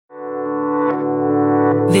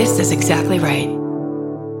This is exactly right.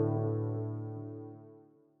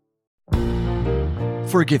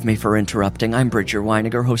 Forgive me for interrupting. I'm Bridger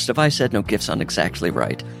Weiniger, host of I Said No Gifts on Exactly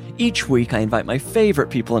Right. Each week, I invite my favorite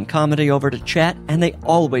people in comedy over to chat, and they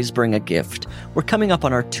always bring a gift. We're coming up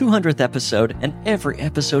on our 200th episode, and every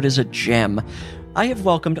episode is a gem. I have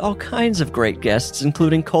welcomed all kinds of great guests,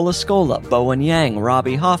 including Cola Scola, Bowen Yang,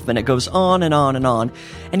 Robbie Hoffman. It goes on and on and on.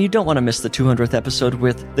 And you don't want to miss the 200th episode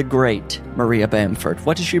with the great Maria Bamford.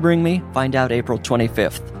 What does she bring me? Find out April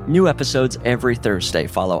 25th. New episodes every Thursday.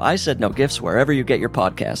 Follow I Said No Gifts wherever you get your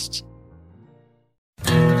podcasts.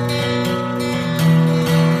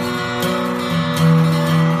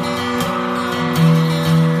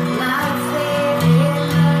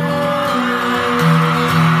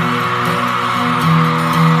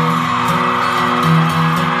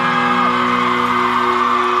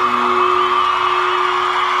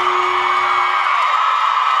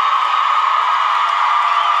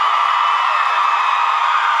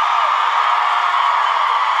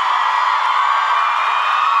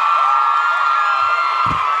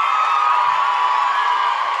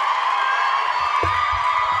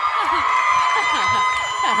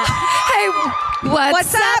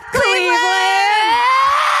 What's up, Cleveland?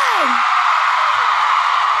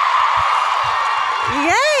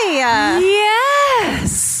 Yay!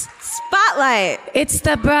 Yes! Spotlight. It's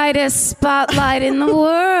the brightest spotlight in the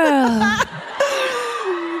world.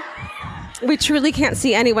 We truly can't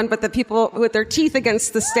see anyone but the people with their teeth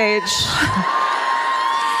against the stage.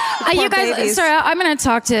 You guys, babies. sorry, I'm going to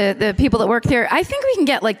talk to the people that work here. I think we can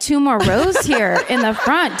get like 2 more rows here in the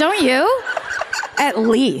front, don't you? At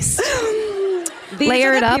least. These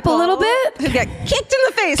Layer are it the up a people little bit. Who get kicked in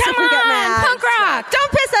the face Come if we get on, mad. punk rock. So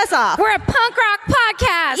don't piss us off. We're a punk rock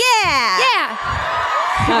podcast. Yeah. Yeah.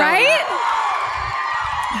 Right?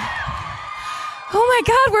 Oh my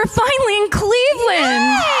God, we're finally in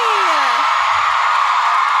Cleveland.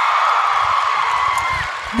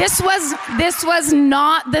 Yeah. This was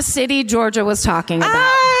not the city Georgia was talking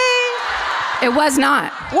about. It was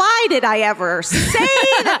not. Why did I ever say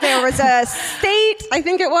that there was a state, I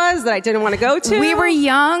think it was, that I didn't want to go to? We were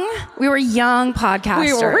young podcasters.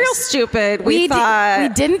 We were real stupid. We thought... we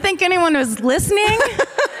didn't think anyone was listening.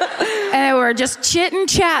 And we were just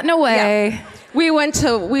chatting away. Yeah. We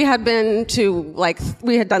had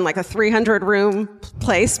done like a 300 room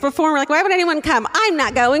place before. We're like, why would anyone come? I'm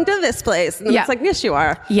not going to this place. And it's like, yes, you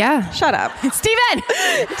are. Yeah. Shut up. Steven!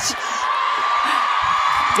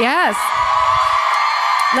 Yes.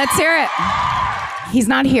 Let's hear it. He's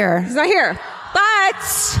not here. He's not here.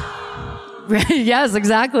 But... Yes,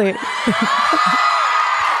 exactly. There he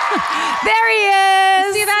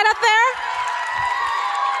is. See that up there?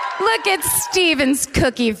 Look at Steven's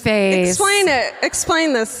cookie face. Explain it.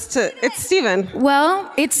 Explain this to... It's Steven. Well,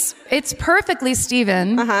 it's perfectly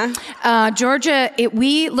Steven. Uh-huh. Georgia,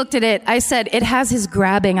 we looked at it. I said, it has his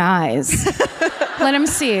grabbing eyes. Let him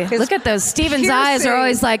see. Look at those. Steven's eyes are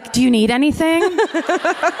always like, do you need anything?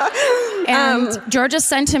 And Georgia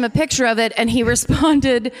sent him a picture of it, and he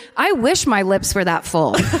responded, I wish my lips were that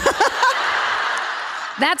full.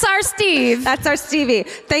 That's our Steve. That's our Stevie.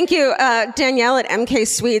 Thank you, Danielle at MK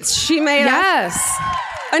Sweets. She made us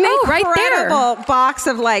an incredible box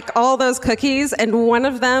of like all those cookies, and one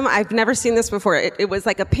of them, I've never seen this before. It was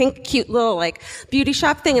like a pink, cute little like beauty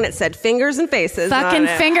shop thing, and it said fingers and faces. Fucking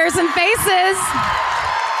fingers and faces.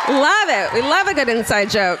 Love it. We love a good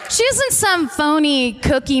inside joke. She isn't some phony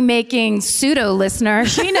cookie making pseudo listener.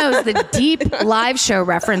 She knows the deep live show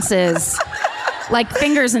references. Like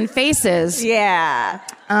fingers and faces. Yeah.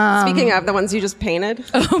 Speaking of the ones you just painted.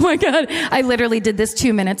 Oh my God. I literally did this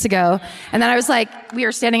 2 minutes ago. And then I was like, we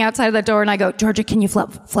were standing outside of the door and I go, Georgia, can you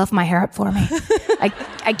fluff my hair up for me?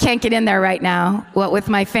 I can't get in there right now. What with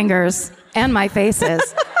my fingers and my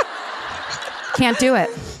faces. Can't do it.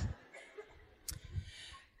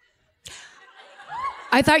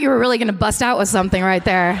 I thought you were really going to bust out with something right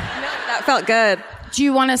there. No, that felt good. Do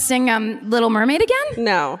you want to sing Little Mermaid again?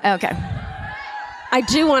 No. Okay. I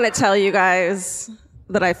do want to tell you guys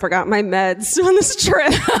that I forgot my meds on this trip.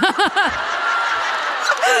 It's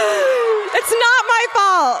not my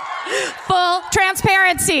fault. Full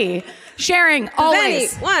transparency. Sharing,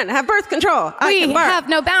 always. One, have birth control. We have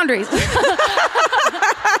no boundaries.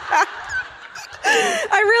 I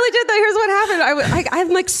really did that. Here's what happened.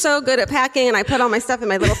 I'm like so good at packing, and I put all my stuff in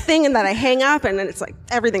my little thing, and then I hang up, and then it's like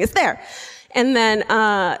everything is there. And then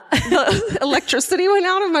the electricity went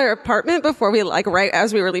out of my apartment before right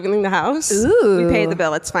as we were leaving the house. Ooh. We paid the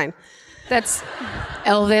bill. It's fine. That's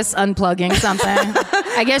Elvis unplugging something.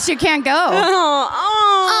 I guess you can't go.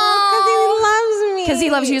 Because he loves me. Because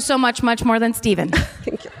he loves you so much, much more than Steven.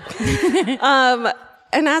 Thank you.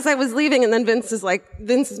 And as I was leaving, and then Vince is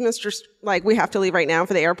Mr. Like, we have to leave right now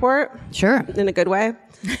for the airport. Sure. In a good way.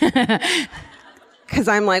 Because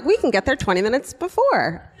I'm like, we can get there 20 minutes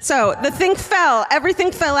before. So the thing fell.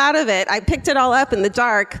 Everything fell out of it. I picked it all up in the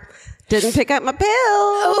dark. Didn't pick up my pills.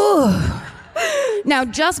 Oh. Now,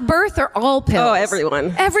 just birth or all pills? Oh,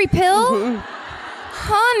 everyone. Every pill? Mm-hmm.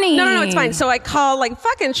 Honey. No, it's fine. So I call, like,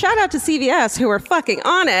 fucking shout out to CVS who are fucking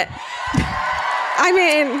on it. I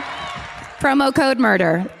mean... Promo code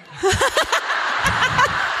murder.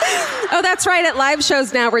 Oh, that's right. At live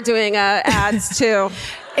shows now, we're doing ads, too.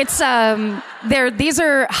 It's these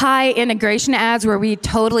are high integration ads where we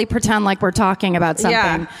totally pretend like we're talking about something.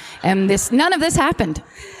 Yeah. And none of this happened.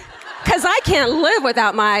 Because I can't live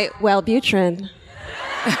without my Wellbutrin.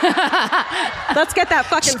 Let's get that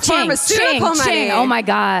fucking pharmaceutical money. Oh my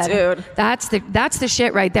God. Dude. That's the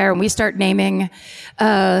shit right there. And we start naming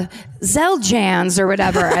Zeljans or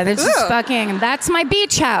whatever. And it's just fucking, that's my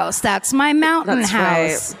beach house. That's my mountain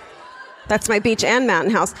house. Right. That's my beach and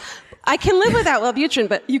mountain house. I can live without Wellbutrin,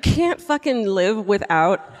 but you can't fucking live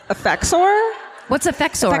without Effexor. What's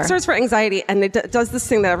Effexor? Effexor is for anxiety, and it does this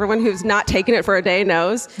thing that everyone who's not taken it for a day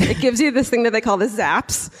knows. It gives you this thing that they call the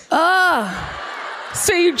zaps. Oh.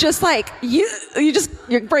 So you just like,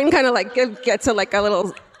 your brain kind of like gets a like a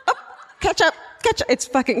little, catch up. It's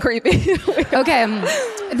fucking creepy. Okay,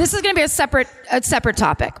 this is going to be a separate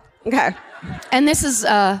topic. Okay. And this is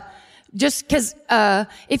just because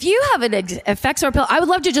if you have an Effexor pill, I would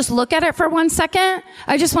love to just look at it for 1 second.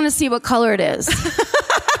 I just want to see what color it is.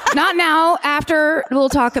 Not now, after we'll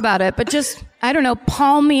talk about it, but just, I don't know,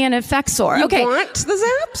 palm me an Effexor. You okay. want the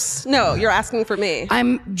zaps? No, you're asking for me.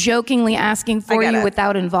 I'm jokingly asking for you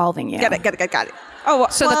without involving you. Get it. Oh,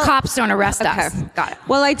 so the cops don't arrest us. Got it.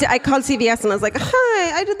 Well, I called CVS and I was like,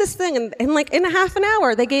 hi, I did this thing. And in a half an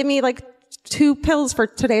hour, they gave me like 2 pills for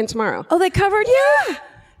today and tomorrow. Oh, they covered you? Yeah.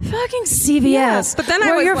 Fucking CVS. Yes, but then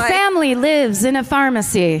where your family lives in a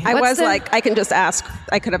pharmacy. I can just ask.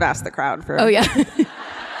 I could have asked the crowd for. Oh, yeah.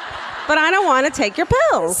 But I don't want to take your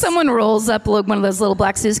pills. Someone rolls up one of those little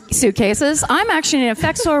black suitcases. I'm actually an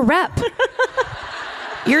Effexor rep.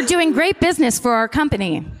 You're doing great business for our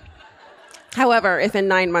company. However, if in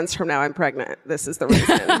 9 months from now I'm pregnant, this is the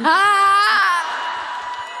reason.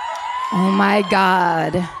 Oh my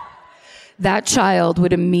God. That child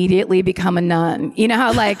would immediately become a nun. You know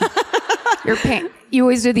how like you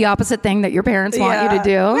always do the opposite thing that your parents want you to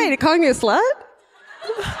do? Wait, you're calling me a slut?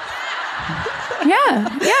 Yeah,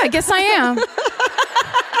 I guess I am. Good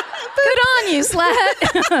on you,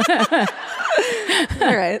 slut.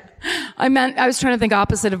 All right. I was trying to think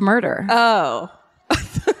opposite of murder. Oh.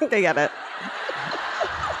 They get it.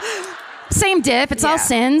 Same dip. It's all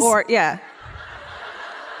sins. Or, an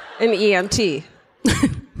EMT.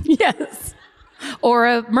 Yes. Or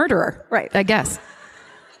a murderer. Right. I guess.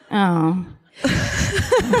 Oh.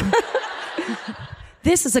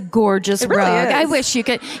 This is a gorgeous really rug. is. I wish you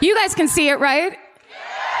could. You guys can see it, right?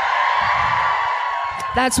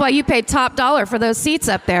 That's why you paid top dollar for those seats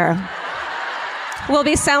up there. We'll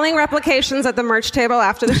be selling replications at the merch table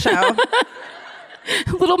after the show.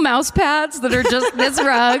 Little mouse pads that are just this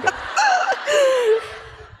rug.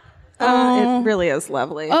 It really is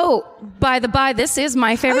lovely. Oh, by the by, this is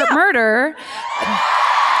my favorite murder.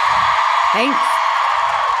 Thanks.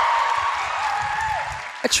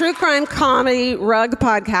 A true crime comedy rug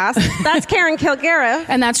podcast. That's Karen Kilgariff.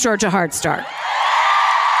 And that's Georgia Hardstark.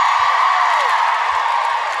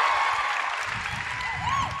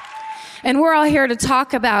 And we're all here to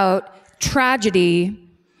talk about tragedy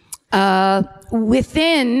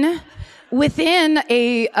within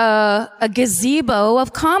a gazebo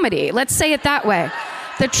of comedy. Let's say it that way.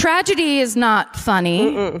 The tragedy is not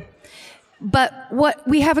funny, but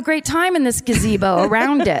we have a great time in this gazebo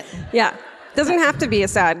around it. Yeah. Doesn't have to be a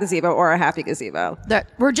sad gazebo or a happy gazebo.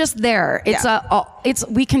 We're just there.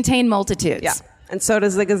 We contain multitudes. Yeah. And so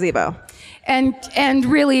does the gazebo. And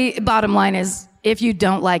really, bottom line is, if you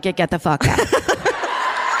don't like it, get the fuck out.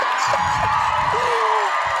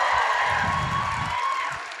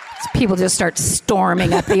 People just start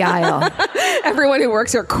storming up the aisle. Everyone who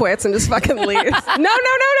works here quits and just fucking leaves. No.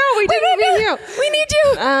 We didn't need you. We need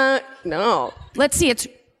you. No. Let's see. It's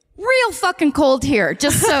real fucking cold here.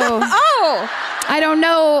 Just so. Oh. I don't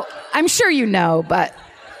know. I'm sure you know, but.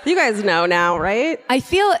 You guys know now, right? I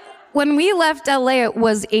feel when we left LA, it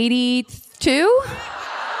was 82.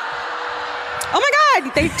 Oh my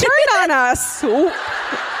God, they turned on us.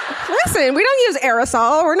 Listen, we don't use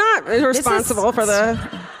aerosol. We're not responsible for the...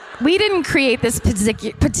 We didn't create this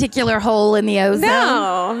particular hole in the ozone.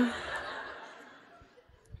 No.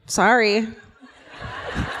 Sorry.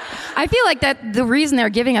 I feel like that the reason they're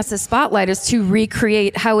giving us the spotlight is to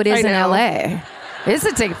recreate how it is in LA.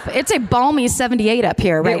 It's a balmy 78 up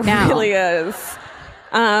here right now. It really is.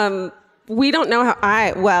 We don't know how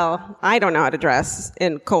I don't know how to dress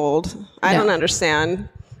in cold. I don't understand.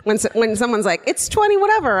 When someone's like, it's 20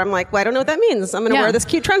 whatever, I'm like, well, I don't know what that means. I'm going to wear this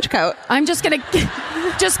cute trench coat. I'm just going to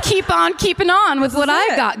just keep on keeping on with what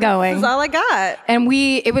I've got going. That's all I got. And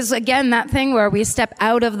it was, again, that thing where we step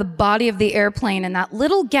out of the body of the airplane and that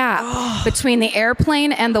little gap between the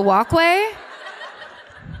airplane and the walkway.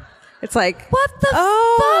 It's like, what the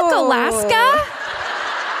fuck, Alaska?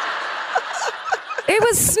 It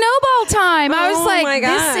was snowball time. I was like,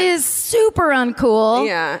 this is super uncool.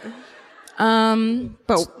 Yeah.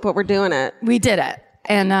 But we're doing it. We did it.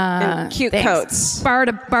 And cute coats. Borrowed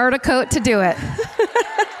a coat to do it.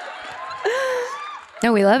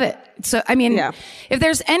 No, we love it. So, I mean, if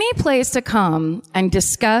there's any place to come and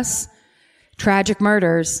discuss tragic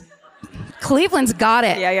murders, Cleveland's got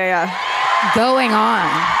it. Yeah. Going on.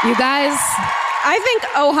 You guys. I think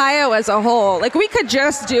Ohio as a whole, like we could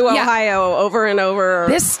just do Ohio over and over.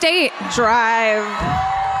 This state. Drive.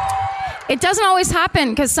 It doesn't always happen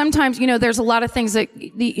because sometimes, there's a lot of things that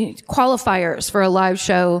the qualifiers for a live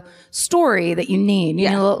show story that you need. You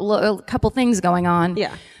know, a couple things going on.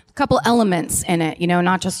 Yeah. A couple elements in it,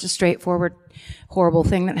 not just a straightforward, horrible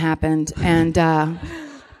thing that happened. And,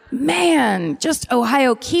 man, just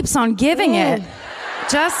Ohio keeps on giving it.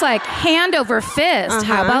 Just like hand over fist.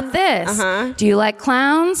 How about this? Do you like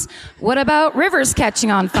clowns? What about rivers catching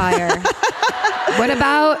on fire? What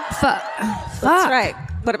about fuck? That's right.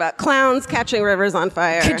 What about clowns catching rivers on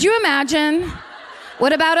fire? Could you imagine?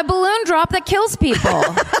 What about a balloon drop that kills people?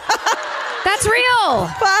 That's real.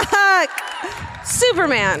 Fuck.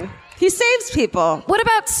 Superman. He saves people. What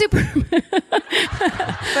about Superman?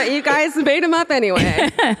 But you guys made him up anyway.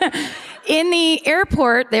 In the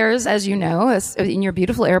airport, there's, as you know, in your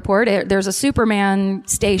beautiful airport, there's a Superman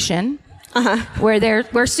station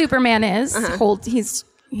where Superman is.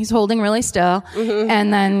 He's holding really still.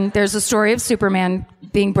 And then there's a story of Superman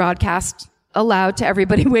being broadcast aloud to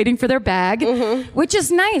everybody waiting for their bag, which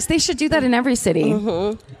is nice. They should do that in every city.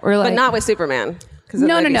 But not with Superman.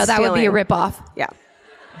 No, that would be a ripoff. Yeah.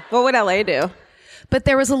 What would LA do? But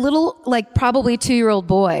there was a little, probably 2-year-old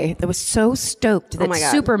boy that was so stoked that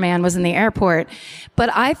Superman was in the airport. But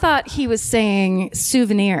I thought he was saying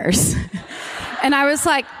souvenirs. And I was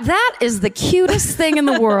like, that is the cutest thing in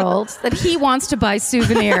the world, that he wants to buy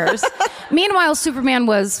souvenirs. Meanwhile, Superman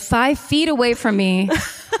was 5 feet away from me,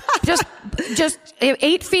 just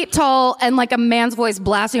 8 feet tall, and like a man's voice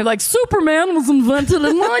blasting, like, Superman was invented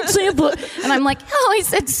in 19th. And I'm like, oh, he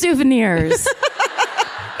said souvenirs.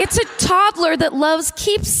 It's a toddler that loves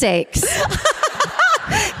keepsakes.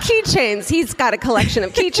 Keychains. He's got a collection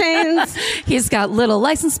of keychains. He's got little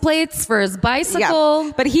license plates for his bicycle.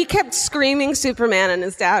 Yeah. But he kept screaming Superman, and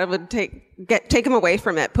his dad would take him away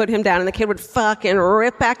from it, put him down, and the kid would fucking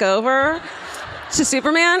rip back over to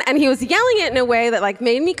Superman. And he was yelling it in a way that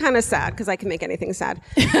made me kind of sad, because I can make anything sad.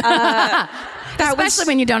 Especially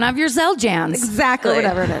when you don't have your Zeljans. Exactly. Or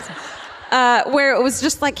whatever it is. Where it was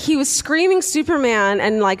just he was screaming Superman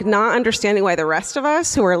and not understanding why the rest of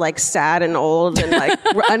us who are sad and old and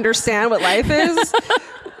understand what life is.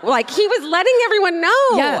 He was letting everyone know.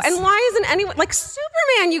 Yes. And why isn't anyone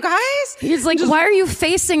Superman, you guys? He's like, why are you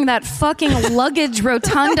facing that fucking luggage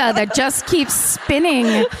rotunda that just keeps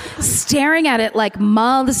spinning, staring at it like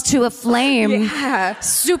moths to a flame? Yeah.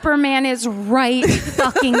 Superman is right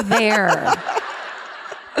fucking there.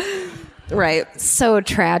 Right. So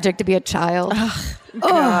tragic to be a child. Oh,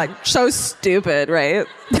 God. So stupid, right?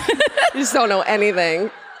 You just don't know anything.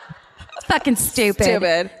 Fucking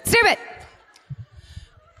stupid. Stupid.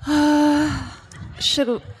 Wait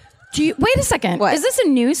a second. What? Is this a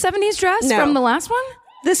new 70s dress from the last one?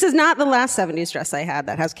 This is not the last 70s dress I had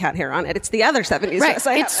that has cat hair on it. It's the other 70s dress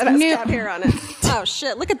I have that has cat hair on it. Oh,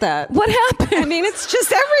 shit. Look at that. What happened? I mean, it's just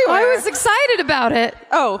everywhere. I was excited about it.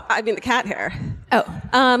 Oh, I mean the cat hair. Oh.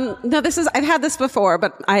 No, I've had this before,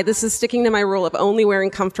 but this is sticking to my rule of only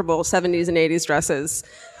wearing comfortable 70s and 80s dresses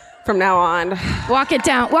from now on. Walk it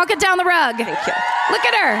down the rug. Thank you. Look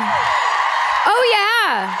at her. Oh,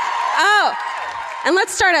 yeah. Oh. And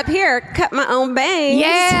let's start up here. Cut my own bangs.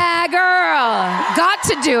 Yeah, girl. Got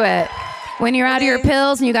to do it. When you're out of your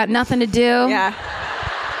pills and you got nothing to do. Yeah.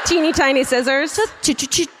 Teeny tiny scissors.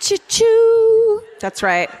 Choo-choo-choo-choo. That's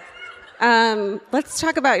right. Let's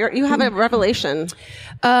talk about you have a revelation.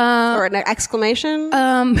 Or an exclamation.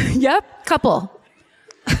 Yep. Couple.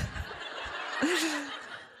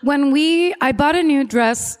 I bought a new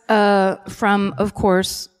dress, from, of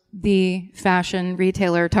course, the fashion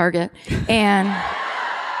retailer Target, and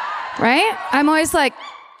Right? I'm always like,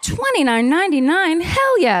 $29.99?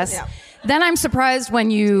 Hell yes. Yeah. Then I'm surprised when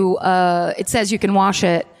it says you can wash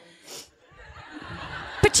it.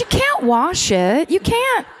 But you can't wash it. You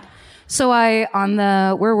can't. So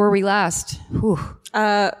where were we last? Whew.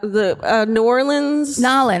 New Orleans.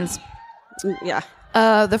 Nolans. Yeah.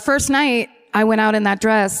 The first night I went out in that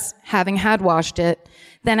dress, having had washed it.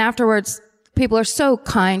 Then afterwards, people are so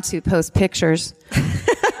kind to post pictures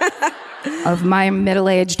of my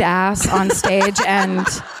middle-aged ass on stage, and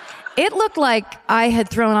it looked like I had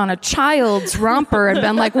thrown on a child's romper and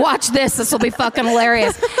been like, watch this will be fucking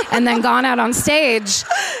hilarious, and then gone out on stage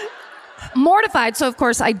mortified. So of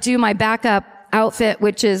course I do my backup outfit,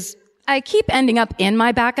 which is, I keep ending up in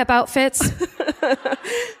my backup outfits.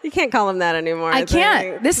 You can't call them that anymore. I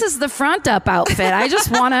can't. This is the front up outfit.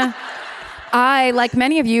 I, like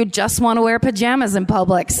many of you, just want to wear pajamas in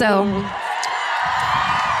public. So.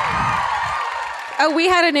 Oh, we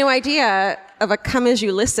had a new idea of a come as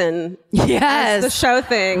you listen. Yes. The show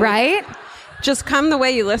thing. Right? Just come the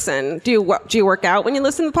way you listen. Do you work out when you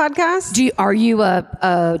listen to the podcast? Are you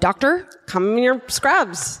a doctor? Come in your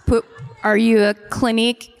scrubs. Are you a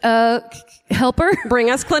Clinique helper?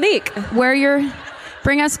 Bring us Clinique.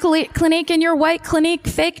 Bring us Clinique in your white Clinique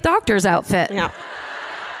fake doctor's outfit. Yeah.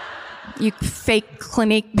 You fake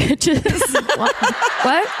Clinique bitches.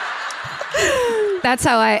 What? That's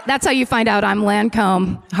how you find out I'm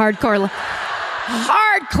Lancome. Hardcore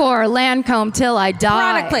Lancome till I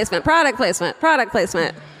die. Product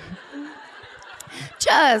placement.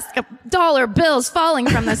 Just dollar bills falling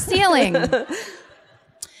from the ceiling.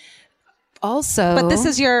 Also, but this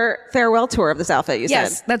is your farewell tour of this outfit, you said.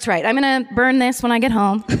 Yes, that's right. I'm going to burn this when I get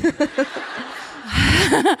home.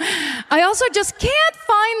 I also just can't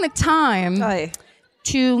find the time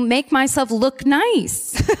to make myself look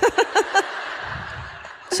nice.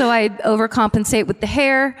 So I overcompensate with the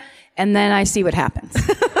hair, and then I see what happens.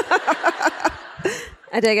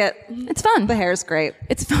 I dig it. It's fun. The hair's great.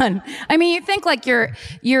 It's fun. I mean, you think like you're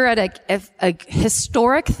at a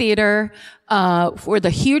historic theater with a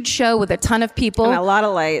huge show with a ton of people. And a lot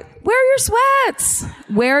of light. Wear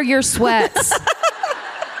your sweats.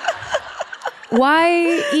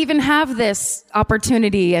 Why even have this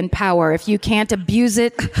opportunity and power if you can't abuse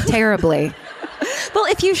it terribly? Well,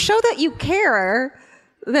 if you show that you care,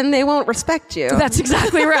 then they won't respect you. That's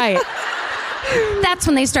exactly right. That's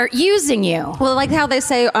when they start using you. Well, like how they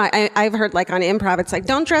say, I've heard like on improv, it's like,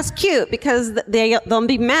 don't dress cute because they'll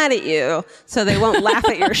be mad at you, so they won't laugh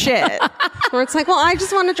at your shit. Or it's like, well, I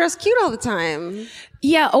just want to dress cute all the time.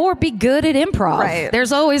 Yeah, or be good at improv. Right.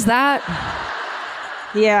 There's always that.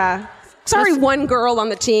 Yeah. Sorry, one girl on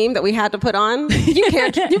the team that we had to put on. You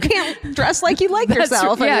can't dress like you like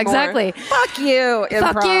yourself anymore. Yeah, exactly. Fuck you,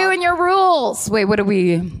 improv. Fuck you and your rules. Wait, what's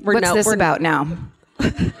this about now?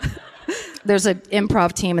 There's an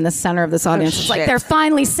improv team in the center of this audience. It's like they're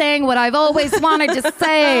finally saying what I've always wanted to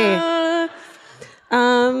say.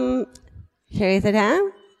 Should we sit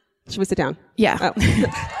down? Should we sit down? Yeah. Oh.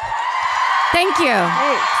 Thank you.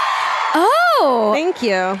 Thanks. Oh. Thank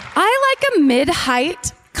you. I like a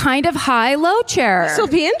mid-height, kind of high-low chair. This will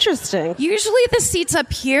be interesting. Usually the seat's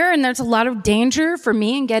up here and there's a lot of danger for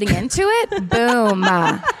me in getting into it. Boom.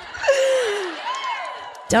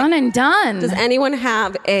 Done and done. Does anyone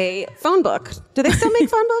have a phone book? Do they still make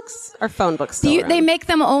phone books? Or phone books still They make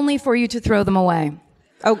them only for you to throw them away.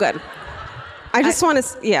 Oh, good. I just want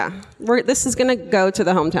to, this is going to go to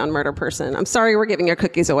the hometown murder person. I'm sorry we're giving your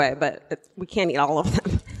cookies away, but we can't eat all of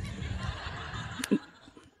them.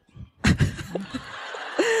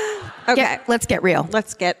 Okay. Let's get real.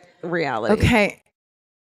 Let's get reality. Okay.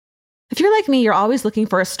 If you're like me, you're always looking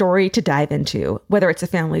for a story to dive into. Whether it's a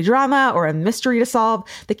family drama or a mystery to solve,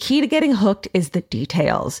 the key to getting hooked is the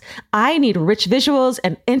details. I need rich visuals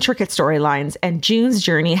and intricate storylines, and June's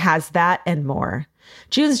Journey has that and more.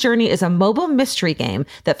 June's Journey is a mobile mystery game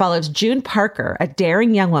that follows June Parker, a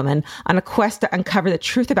daring young woman, on a quest to uncover the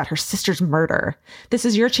truth about her sister's murder. This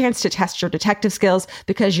is your chance to test your detective skills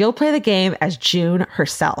because you'll play the game as June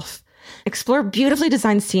herself. Explore beautifully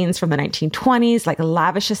designed scenes from the 1920s, like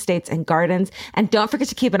lavish estates and gardens, and don't forget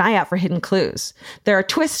to keep an eye out for hidden clues. There are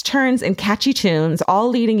twists, turns, and catchy tunes, all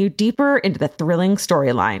leading you deeper into the thrilling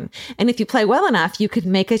storyline. And if you play well enough, you could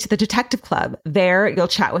make it to the Detective Club. There, you'll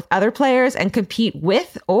chat with other players and compete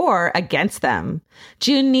with or against them.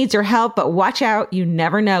 June needs your help, but watch out. You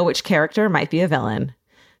never know which character might be a villain.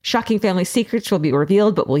 Shocking family secrets will be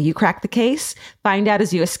revealed, but will you crack the case? Find out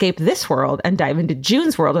as you escape this world and dive into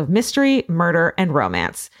June's world of mystery, murder, and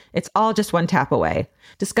romance. It's all just one tap away.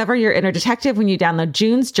 Discover your inner detective when you download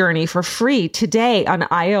June's Journey for free today on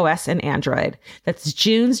iOS and Android. That's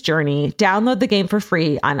June's Journey. Download the game for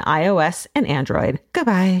free on iOS and Android.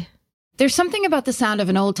 Goodbye. There's something about the sound of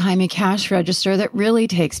an old-timey cash register that really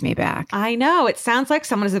takes me back. I know. It sounds like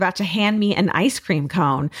someone is about to hand me an ice cream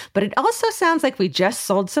cone, but it also sounds like we just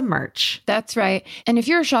sold some merch. That's right. And if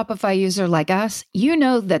you're a Shopify user like us, you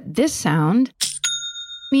know that this sound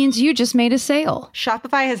means you just made a sale.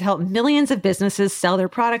 Shopify has helped millions of businesses sell their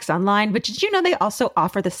products online, but did you know they also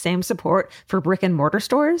offer the same support for brick and mortar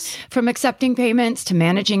stores? From accepting payments to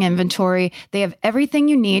managing inventory, they have everything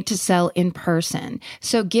you need to sell in person.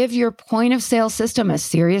 So give your point of sale system a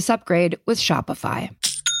serious upgrade with Shopify.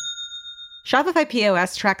 Shopify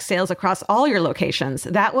POS tracks sales across all your locations.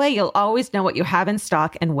 That way, you'll always know what you have in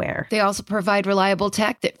stock and where. They also provide reliable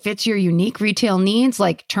tech that fits your unique retail needs,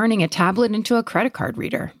 like turning a tablet into a credit card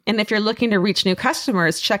reader. And if you're looking to reach new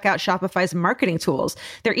customers, check out Shopify's marketing tools.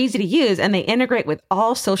 They're easy to use, and they integrate with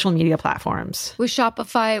all social media platforms. With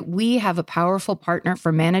Shopify, we have a powerful partner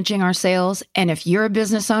for managing our sales. And if you're a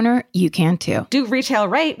business owner, you can too. Do retail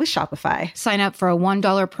right with Shopify. Sign up for a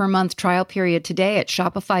 $1 per month trial period today at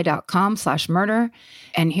shopify.com/murder.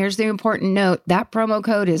 And here's the important note. That promo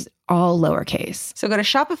code is all lowercase. So go to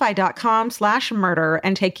shopify.com/murder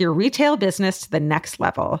and take your retail business to the next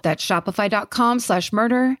level. That's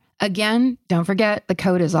shopify.com/murder. Again, don't forget the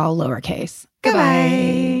code is all lowercase.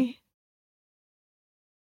 Goodbye.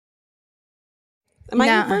 Am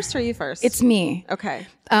I you first or you first? It's me. Okay.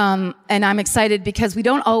 And I'm excited because we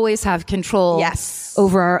don't always have control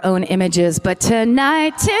over our own images. But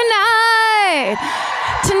tonight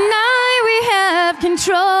we have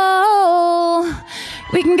control.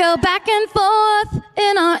 We can go back and forth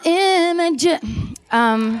in our image.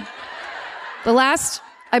 The last,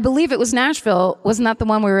 I believe it was Nashville, wasn't that the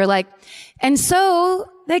one where we were like, and so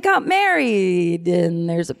they got married, and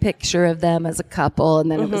there's a picture of them as a couple,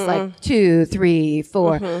 and then it was like 2, 3,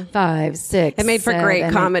 4, 5, 6. It made for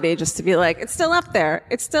great comedy just to be like, it's still up there.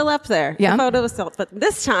 It's still up there. Yeah. The photo was still, but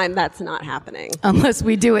this time that's not happening. Unless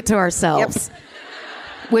we do it to ourselves,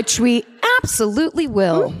 which we absolutely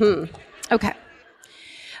will. Mm-hmm. Okay.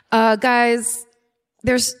 Guys,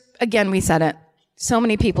 there's, again, we said it, so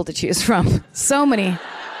many people to choose from. So many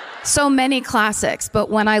classics. But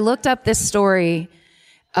when I looked up this story,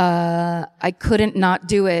 I couldn't not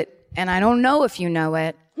do it. And I don't know if you know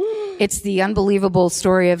it. It's the unbelievable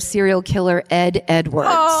story of serial killer Ed Edwards.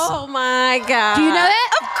 Oh my God. Do you know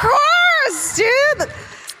it? Of course, dude.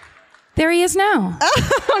 There he is now.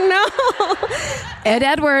 Oh no. Ed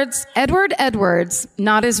Edwards. Edward Edwards,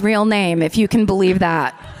 not his real name, if you can believe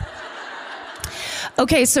that.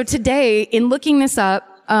 Okay, so today, in looking this up,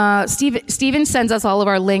 Steven sends us all of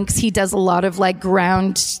our links. He does a lot of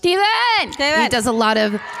Steven! He does a lot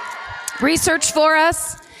of research for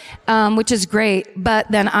us, which is great. But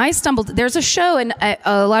then I there's a show, and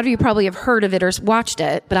a lot of you probably have heard of it or watched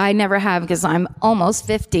it, but I never have because I'm almost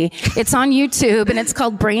 50. It's on YouTube, and it's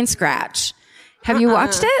called Brain Scratch. Have you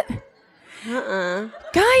watched it?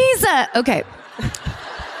 Guys, okay.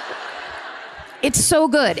 It's so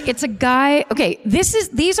good. It's a guy. Okay, these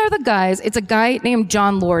are the guys. It's a guy named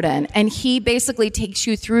John Lorden, and he basically takes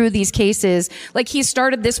you through these cases. Like, he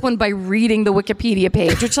started this one by reading the Wikipedia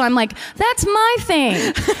page, which I'm like, that's my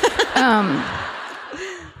thing.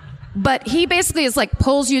 But he basically is like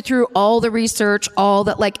pulls you through all the research, all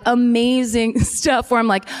that like amazing stuff where I'm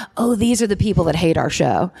like, oh, these are the people that hate our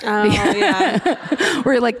show. Oh, yeah.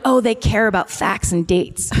 Where you're like, oh, they care about facts and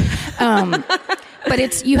dates.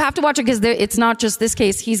 But you have to watch it because it's not just this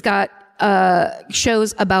case. He's got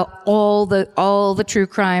shows about all the true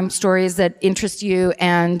crime stories that interest you,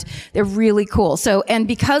 and they're really cool. So, and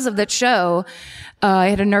because of that show, I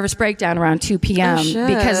had a nervous breakdown around 2 p.m.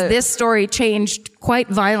 because this story changed quite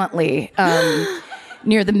violently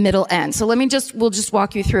near the middle end. So we'll just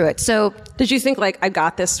walk you through it. So, did you think I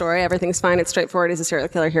got this story, everything's fine, it's straightforward, he's a serial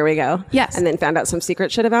killer, here we go? Yes. And then found out some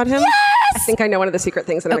secret shit about him? Yes! I think I know one of the secret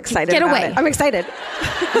things, and I'm excited about it. I'm excited.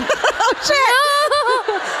 Oh, shit!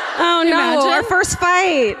 No! Oh, no, Imagine. our first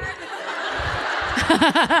fight.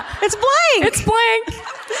 It's blank! It's blank!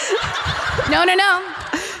 No.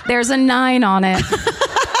 There's a 9 on it.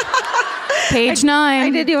 Page 9. I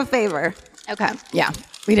did you a favor. Okay, yeah.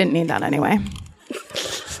 We didn't need that anyway.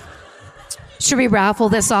 Should we raffle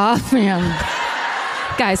this off?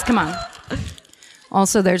 Yeah. Guys, come on.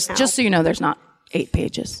 Also, just so you know, there's not 8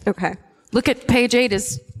 pages. Okay. Look at page 8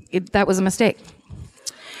 that was a mistake.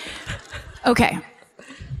 Okay.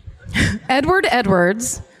 Edward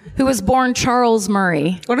Edwards who was born Charles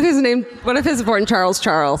Murray. What if his born Charles?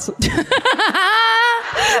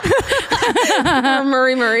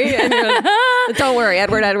 Murray. Don't worry,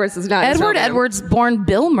 Edward Edwards is not. Edward Edwards born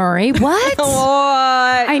Bill Murray. What?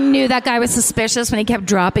 What? I knew that guy was suspicious when he kept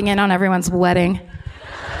dropping in on everyone's wedding.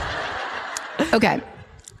 Okay.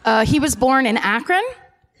 He was born in Akron.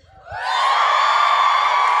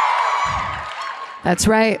 That's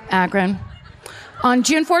right, Akron. On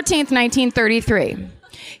June 14th, 1933.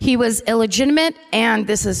 He was illegitimate, and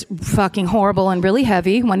this is fucking horrible and really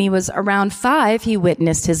heavy. When he was around 5, he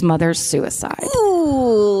witnessed his mother's suicide.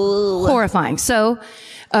 Ooh. Horrifying. So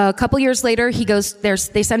a couple years later,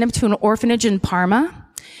 they send him to an orphanage in Parma.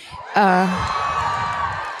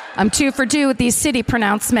 I'm 2 for 2 with these city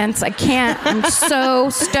pronouncements. I can't. I'm so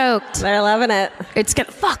stoked. They're loving it.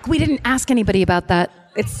 Fuck, we didn't ask anybody about that.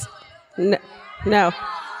 No.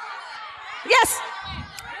 Yes.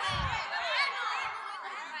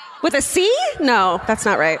 With a C? No, that's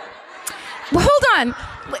not right. Well, hold on.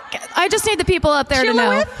 I just need the people up there to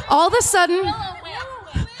know. All of a sudden...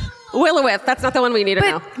 Willowith. That's not the one we need to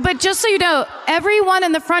know. But just so you know, everyone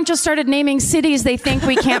in the front just started naming cities they think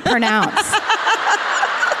we can't pronounce.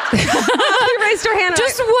 You raised your hand.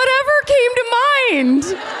 Just whatever came to mind.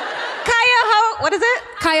 What is it?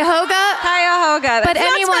 Cuyahoga? Cuyahoga. That's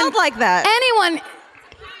not spelled like that. Anyone...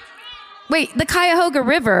 Wait, the Cuyahoga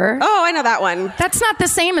River. Oh, I know that one. That's not the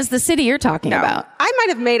same as the city you're talking about. I might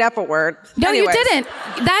have made up a word. No, Anyways. You didn't.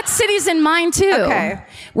 That city's in mine, too. Okay.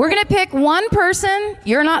 We're going to pick one person.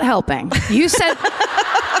 You're not helping. You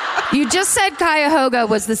just said Cuyahoga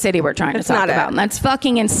was the city we're trying to talk about. And that's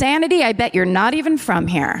fucking insanity. I bet you're not even from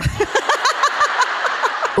here.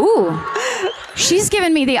 Ooh. She's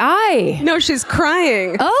giving me the eye. No, she's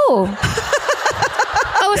crying. Oh.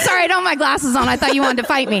 Oh, sorry, I don't have my glasses on. I thought you wanted to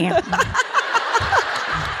fight me.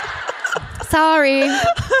 Sorry.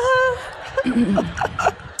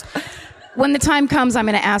 When the time comes, I'm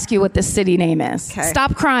going to ask you what the city name is. Okay.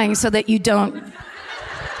 Stop crying so that you don't...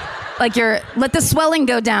 let the swelling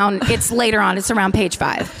go down. It's later on. It's around page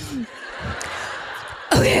 5.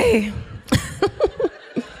 Okay.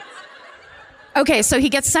 Okay, so he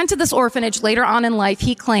gets sent to this orphanage later on in life.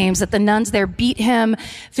 He claims that the nuns there beat him,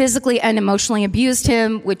 physically and emotionally abused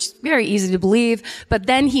him, which is very easy to believe. But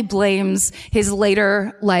then he blames his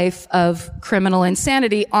later life of criminal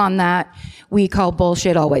insanity on that. We call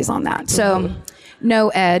bullshit always on that. So, no,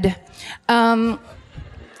 Ed.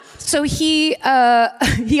 So he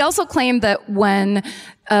also claimed that when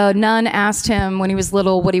a nun asked him when he was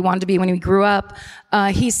little what he wanted to be when he grew up,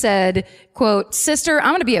 he said, quote, "Sister,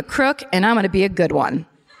 I'm going to be a crook and I'm going to be a good one."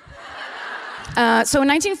 So in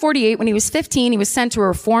 1948, when he was 15, he was sent to a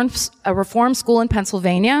reform school in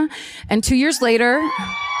Pennsylvania. And 2 years later...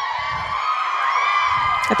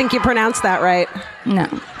 I think you pronounced that right. No.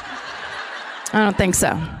 I don't think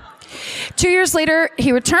so. 2 years later,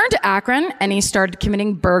 he returned to Akron and he started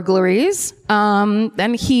committing burglaries.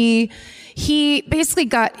 Then he basically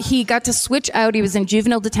got to switch out. He was in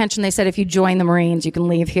juvenile detention. They said, if you join the Marines, you can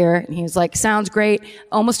leave here. And he was like, sounds great.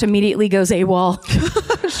 Almost immediately goes AWOL.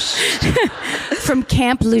 From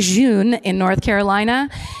Camp Lejeune in North Carolina.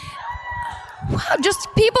 Wow, just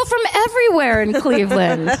people from everywhere in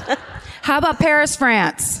Cleveland. How about Paris,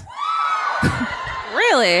 France?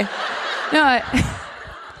 Really? No,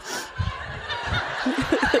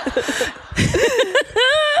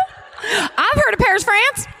 I've heard of Paris,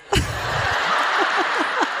 France.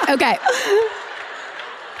 Okay.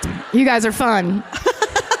 You guys are fun.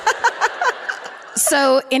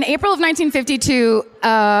 So in April of 1952,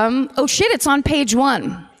 oh shit, it's on page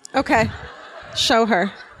 1. Okay. Show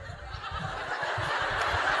her.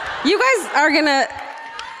 You guys are gonna...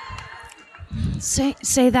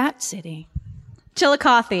 Say that city.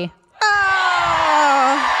 Chillicothe.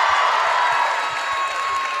 Oh.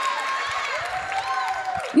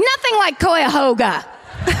 Nothing like Cuyahoga.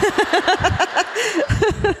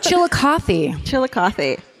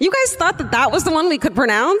 Chillicothe. You guys thought that was the one we could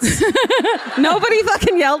pronounce? Nobody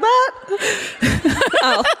fucking yelled that?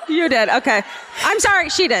 Oh, you did. Okay. I'm sorry.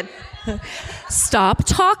 She did. Stop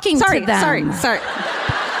talking to them. Sorry.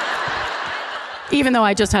 Even though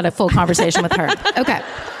I just had a full conversation with her. Okay.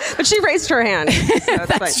 But she raised her hand. So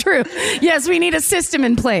That's true. Yes, we need a system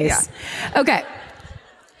in place. Yeah. Okay.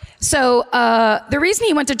 So the reason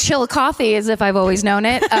he went to Chillicothe, as if I've always known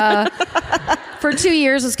it, for 2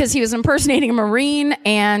 years was because he was impersonating a Marine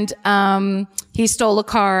and he stole a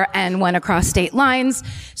car and went across state lines.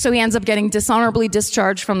 So he ends up getting dishonorably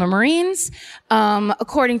discharged from the Marines.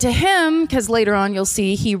 According to him, because later on you'll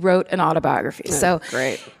see he wrote an autobiography. Oh, so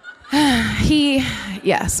great.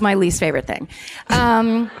 Yes, my least favorite thing.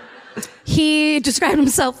 He described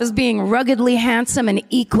himself as being ruggedly handsome and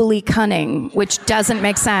equally cunning, which doesn't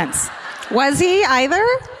make sense. Was he either?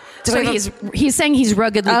 So he's saying he's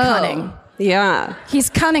ruggedly cunning. Yeah. He's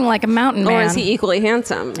cunning like a mountain man. Or is he equally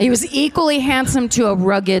handsome? He was equally handsome to a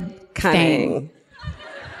rugged Cunning.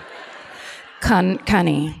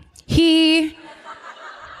 Cunning. He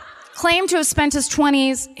claimed to have spent his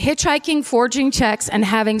 20s hitchhiking, forging checks, and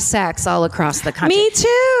having sex all across the country. Me too.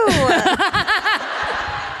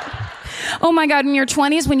 Oh my God, in your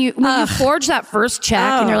 20s, when you forge that first check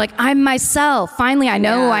and you're like, I'm myself. Finally, I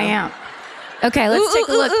know who I am. Okay, let's take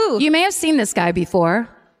a look. You may have seen this guy before.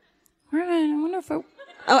 I wonder if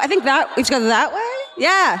I think we should go that way?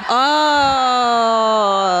 Yeah. Oh.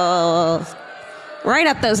 Right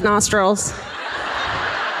up those nostrils.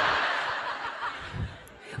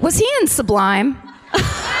 Was he in Sublime?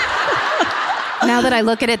 Now that I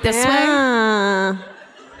look at it this way.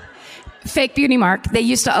 Fake beauty mark. They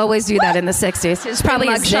used to always do that in the 60s. It was probably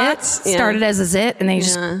a zit. Started as a zit, and they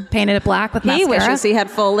just painted it black with mascara. He wishes he had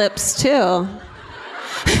full lips, too.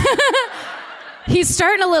 He's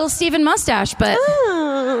starting a little Steven mustache, but...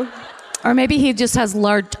 Or maybe he just has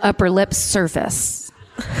large upper lip surface.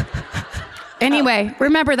 Anyway,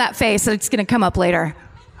 remember that face. It's going to come up later.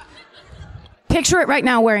 Picture it right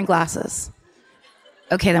now wearing glasses.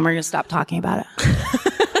 Okay, then we're going to stop talking about it.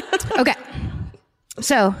 Okay.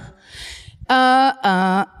 So...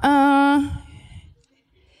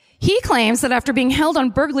 He claims that after being held on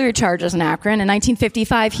burglary charges in Akron in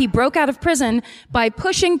 1955, he broke out of prison by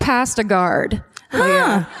pushing past a guard. Oh,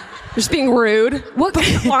 yeah. Just being rude.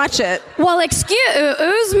 Watch it. Well,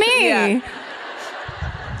 excuse me. Yeah.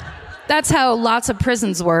 That's how lots of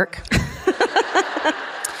prisons work.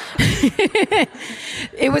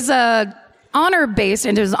 It was a honor-based,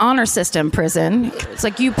 and it was honor system prison. It's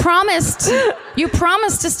like you promised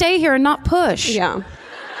to stay here and not push. Yeah.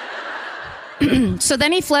 So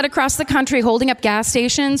then he fled across the country holding up gas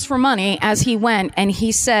stations for money as he went, and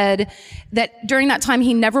he said that during that time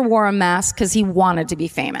he never wore a mask because he wanted to be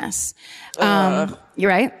famous. You're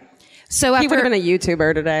right. So he would have been a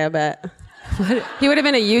YouTuber today, I bet. He would have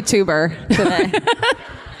been a YouTuber today.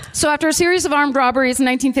 So after a series of armed robberies in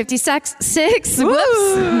 1956,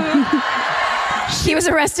 he was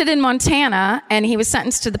arrested in Montana, and he was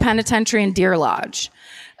sentenced to the penitentiary in Deer Lodge.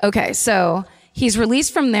 Okay, so he's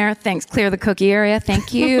released from there. Thanks, clear the cookie area.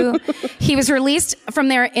 Thank you. He was released from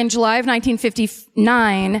there in July of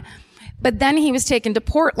 1959, but then he was taken to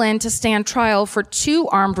Portland to stand trial for 2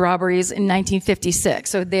 armed robberies in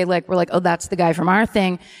 1956. So they were like, oh, that's the guy from our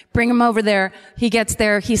thing. Bring him over there. He gets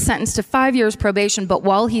there. He's sentenced to 5 years probation, but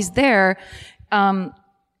while he's there, oh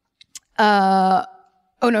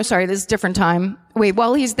no, sorry, this is a different time. Wait,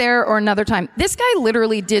 while he's there or another time. This guy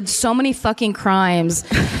literally did so many fucking crimes.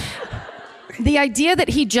 The idea that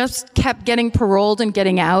he just kept getting paroled and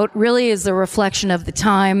getting out really is a reflection of the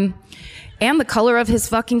time and the color of his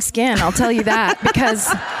fucking skin. I'll tell you that, because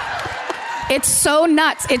it's so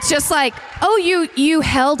nuts. It's just like, oh, you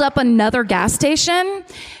held up another gas station?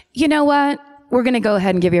 You know what? We're going to go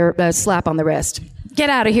ahead and give you a slap on the wrist. Get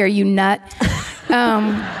out of here, you nut.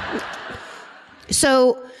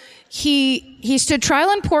 So he stood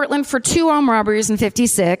trial in Portland for 2 armed robberies in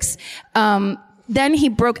 56. Then he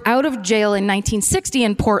broke out of jail in 1960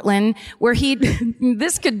 in Portland, where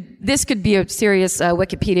this could be a serious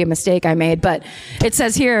Wikipedia mistake I made, but it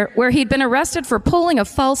says here, where he'd been arrested for pulling a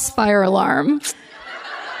false fire alarm.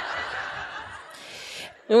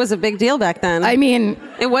 It was a big deal back then. I mean...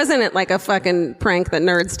 It wasn't like a fucking prank that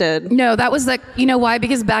nerds did. No, that was you know why?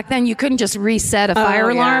 Because back then you couldn't just reset a fire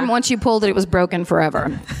alarm. Once you pulled it, it was broken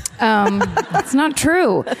forever. That's not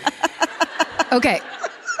true. Okay.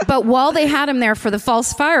 But while they had him there for the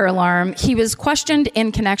false fire alarm, he was questioned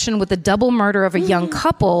in connection with the double murder of a young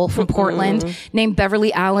couple from Portland named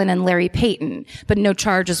Beverly Allen and Larry Payton. But no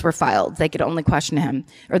charges were filed. They could only question him,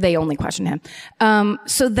 or they only questioned him.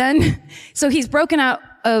 So he's broken out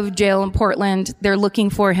of jail in Portland. They're looking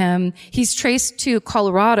for him. He's traced to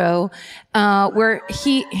Colorado, where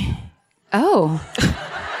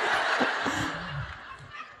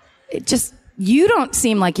you don't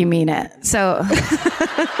seem like you mean it. So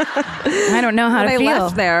I don't know how to feel. They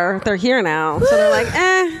left there. They're here now. So they're like,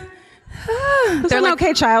 It's an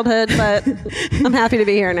okay childhood, but I'm happy to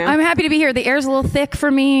be here now. I'm happy to be here. The air's a little thick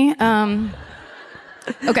for me.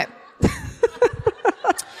 Okay.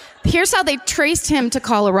 Here's how they traced him to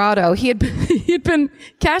Colorado. He had been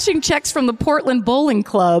cashing checks from the Portland Bowling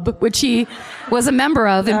Club, which he was a member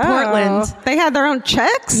of in Portland. They had their own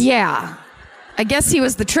checks? Yeah. I guess he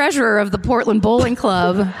was the treasurer of the Portland Bowling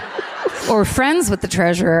Club or friends with the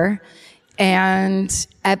treasurer. And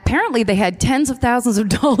apparently they had tens of thousands of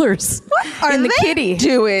dollars in the kitty.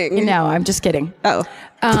 Doing? No, I'm just kidding. Oh.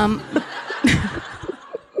 I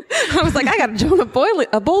was like, I got to join a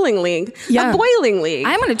bowling league. Yeah. A boiling league.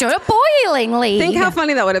 I'm going to join a boiling league. Think how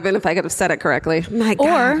funny that would have been if I could have said it correctly. My God.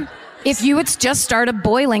 Or if you would just start a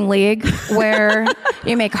boiling league where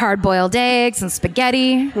you make hard-boiled eggs and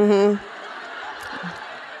spaghetti. Mm-hmm.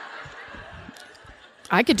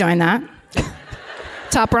 I could join that.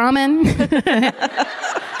 Top ramen.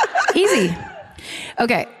 Easy.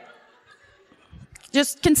 Okay.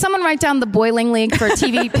 Just, can someone write down the boiling league for a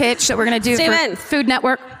TV pitch that we're going to do Steven. for Food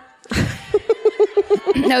Network?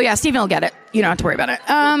 No, yeah, Steven will get it. You don't have to worry about it.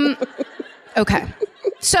 Okay.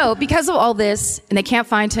 So, because of all this, and they can't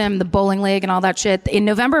find him, the bowling league and all that shit, in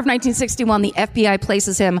November of 1961, the FBI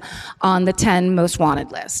places him on the 10 most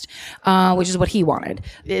wanted list, which is what he wanted.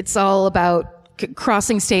 It's all about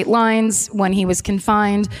crossing state lines when he was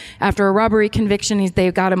confined after a robbery conviction.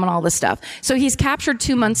 They got him on all this stuff. So he's captured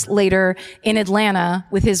 2 months later in Atlanta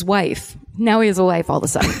with his wife. Now he has a wife all of a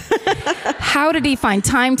sudden. How did he find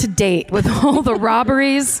time to date with all the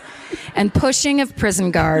robberies and pushing of prison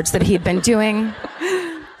guards that he'd been doing?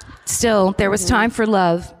 Still, there was time for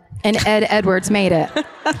love, and Ed Edwards made it.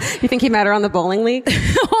 You think he met her on the bowling league?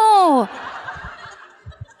 Oh!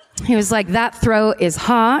 He was like, that throat is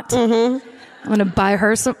hot. Mm-hmm. I'm going to buy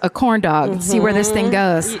her a corn dog, see where this thing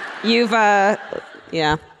goes. You've,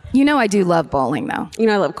 yeah. You know I do love bowling, though. You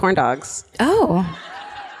know I love corn dogs. Oh.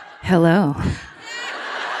 Hello.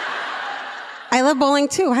 I love bowling,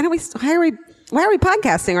 too. Why are we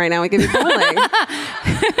podcasting right now? We can be bowling.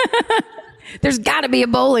 There's got to be a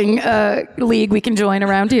bowling league we can join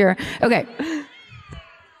around here. Okay.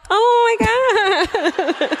 Oh, my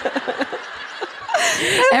God.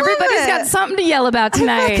 Everybody's got something to yell about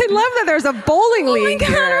tonight. I fucking love that there's a bowling league. Oh my God,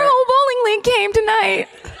 here. our whole bowling league came tonight.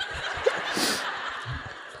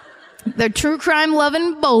 The true crime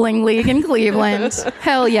loving bowling league in Cleveland.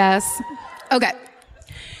 Hell yes. Okay.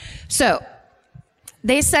 So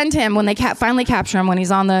they send him, when they finally capture him, when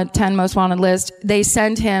he's on the 10 most wanted list, they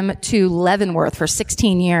send him to Leavenworth for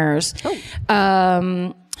 16 years.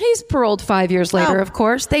 Oh. He's paroled 5 years later, of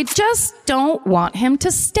course. They just don't want him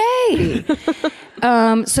to stay.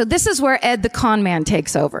 So this is where Ed the con man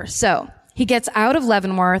takes over. So he gets out of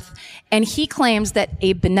Leavenworth, and he claims that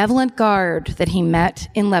a benevolent guard that he met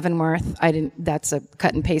in Leavenworth, that's a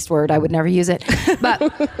cut and paste word, I would never use it, but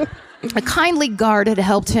a kindly guard had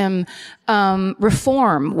helped him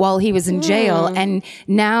reform while he was in jail. And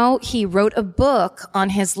now he wrote a book on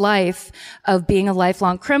his life of being a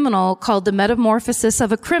lifelong criminal called The Metamorphosis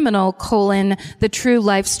of a Criminal, the true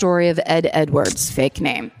life story of Ed Edwards, fake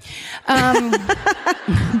name.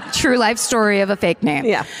 True life story of a fake name.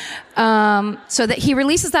 Yeah. So that he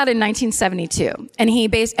releases that in 1972, and he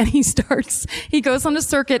goes on a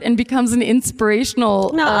circuit and becomes an inspirational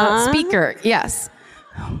speaker. Yes.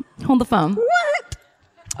 Hold the phone. What?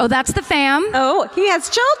 Oh, that's the fam. Oh, he has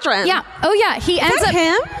children. Yeah. Oh, yeah. He ends up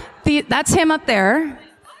him. That's him up there.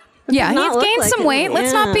 Yeah, he's gained some weight.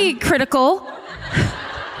 Let's not be critical.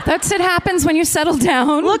 It happens when you settle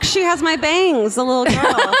down. Look, she has my bangs, the little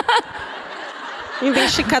girl. You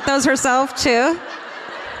think she cut those herself too?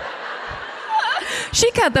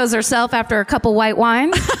 She cut those herself after a couple white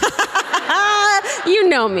wines. You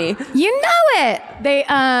know me. You know it.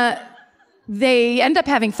 They end up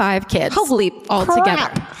having 5 kids. Holy all crap.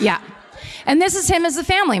 Together. Yeah. And this is him as a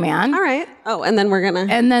family man. All right. Oh, and then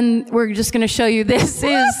we're just gonna show you this.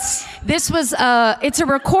 It's a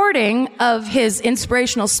recording of his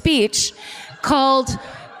inspirational speech called,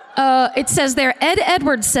 it says there, Ed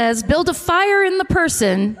Edwards says, build a fire in the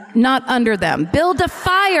person, not under them. Build a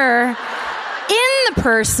fire in the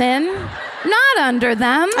person, not under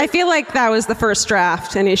them. I feel like that was the first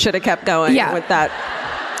draft and he should have kept going with that.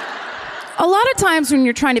 A lot of times when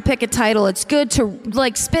you're trying to pick a title, it's good to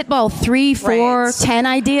spitball 3, 4, 10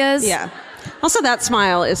 ideas. Yeah. Also, that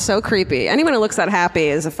smile is so creepy. Anyone who looks that happy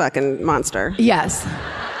is a fucking monster. Yes.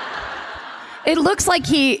 It looks like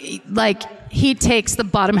he takes the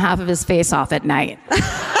bottom half of his face off at night.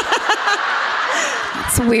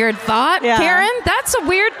 That's a weird thought, Karen. That's a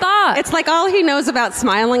weird thought. It's like all he knows about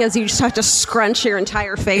smiling is you just have to scrunch your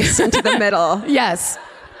entire face into the middle. Yes.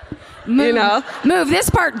 Move this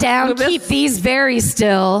part down. Keep these very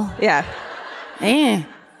still. Yeah.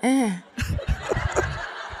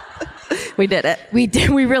 We did it. We did.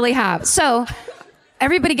 We really have. So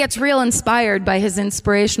everybody gets real inspired by his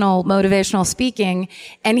inspirational, motivational speaking,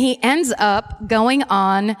 and he ends up going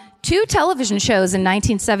on 2 television shows in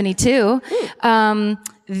 1972.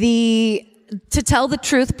 The To Tell the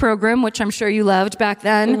Truth program, which I'm sure you loved back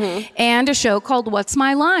then, and a show called What's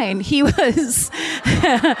My Line. He was,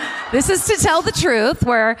 this is To Tell the Truth,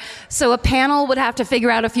 so a panel would have to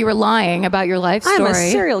figure out if you were lying about your life story. I'm a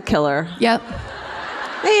serial killer. Yep.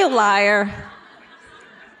 Hey, you liar.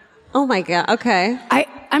 Oh my God, okay.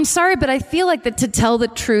 I'm sorry, but I feel like the To Tell the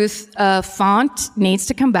Truth font needs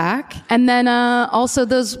to come back. And then also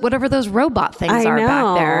whatever those robot things are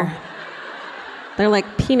back there. They're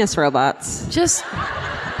like penis robots. Just,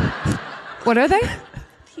 what are they?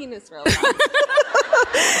 Penis robots.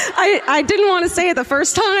 I didn't want to say it the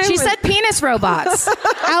first time. She said penis robots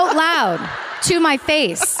out loud to my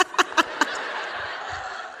face.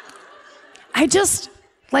 I just,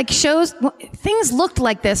 things looked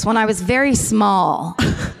like this when I was very small.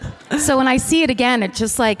 So when I see it again, it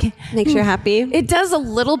just makes you happy. It does a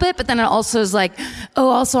little bit, but then it also is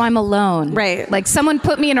also I'm alone. Right. Like someone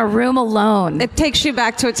put me in a room alone. It takes you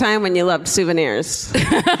back to a time when you loved souvenirs.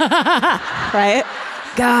 Right?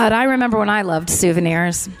 God, I remember when I loved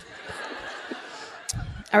souvenirs.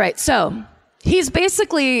 All right, so he's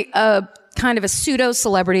basically a kind of a pseudo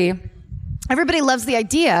celebrity. Everybody loves the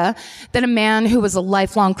idea that a man who was a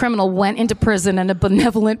lifelong criminal went into prison and a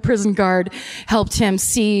benevolent prison guard helped him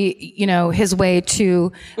see, his way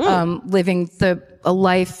to living a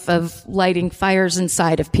life of lighting fires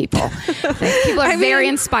inside of people. People are very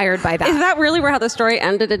inspired by that. If that really were how the story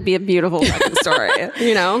ended, it'd be a beautiful fucking story,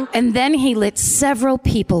 And then he lit several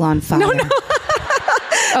people on fire. No.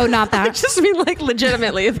 Oh, not that. I just mean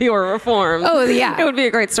legitimately if he were reformed. Oh, yeah. It would be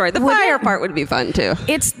a great story. The fire part would be fun too.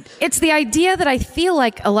 It's the idea that I feel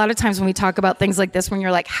like a lot of times when we talk about things like this, when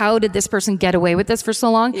you're like, how did this person get away with this for so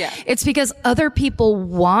long? Yeah. It's because other people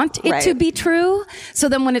want it to be true. So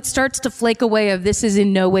then when it starts to flake away of this is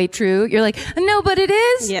in no way true, you're like, no, but it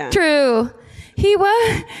is true. He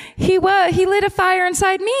lit a fire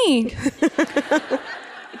inside me.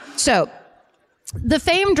 So the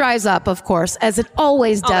fame dries up, of course, as it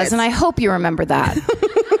always does, and I hope you remember that.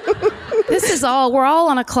 We're all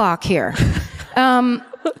on a clock here.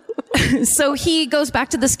 So he goes back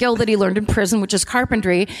to the skill that he learned in prison, which is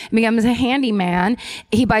carpentry, and becomes a handyman.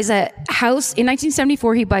 He buys a house, in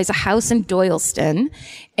 1974, he buys a house in Doylestown,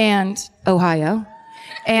 Ohio.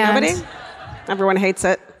 And nobody? Everyone hates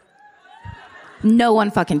it. No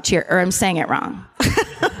one fucking I'm saying it wrong.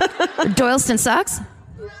 Doylestown sucks?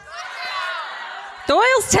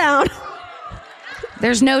 Doylestown.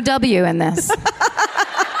 There's no W in this.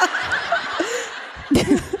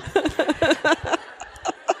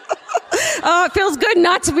 Oh, it feels good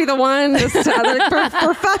not to be the one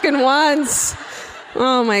for fucking once.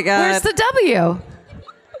 Oh my God. Where's the W?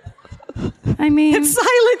 I mean, it's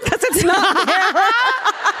silent because it's not there.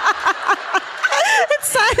 It's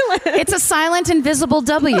silent. It's a silent, invisible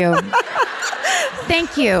W.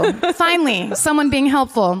 Thank you. Finally, someone being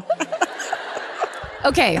helpful.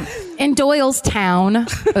 Okay, in Doylestown,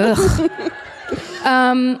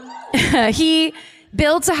 he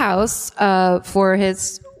builds a house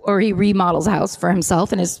he remodels a house for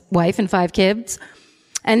himself and his wife and 5 kids.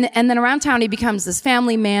 And then around town, he becomes this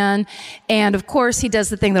family man. And of course, he does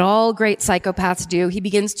the thing that all great psychopaths do. He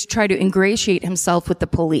begins to try to ingratiate himself with the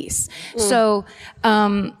police. So,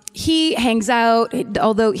 he hangs out,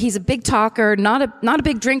 although he's a big talker, not a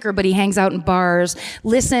big drinker, but he hangs out in bars,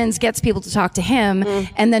 listens, gets people to talk to him,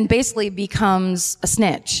 and then basically becomes a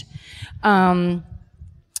snitch.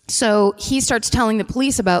 So he starts telling the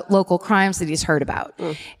police about local crimes that he's heard about.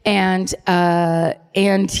 And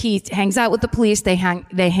he hangs out with the police. They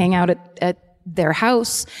hang out at their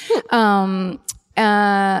house.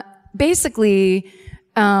 Basically,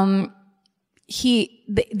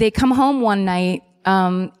 they come home one night,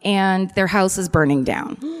 and their house is burning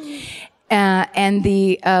down. And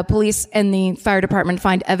the police and the fire department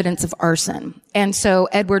find evidence of arson. And so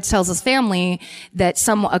Edwards tells his family that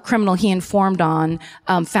a criminal he informed on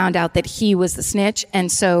found out that he was the snitch, and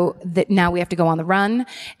so that now we have to go on the run.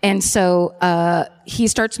 And so he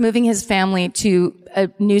starts moving his family to a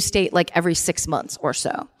new state like every 6 months or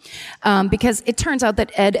so. Because it turns out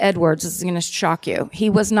that Ed Edwards, this is going to shock you, he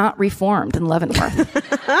was not reformed in Leavenworth.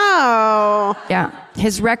 Oh. Yeah.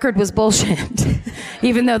 His record was bullshit,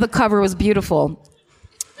 even though the cover was beautiful.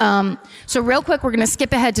 So real quick, we're going to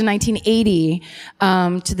skip ahead to 1980,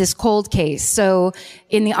 to this cold case. So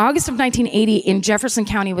in the August of 1980 in Jefferson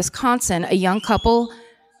County, Wisconsin, a young couple,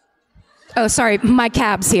 oh, sorry, my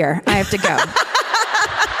cab's here. I have to go.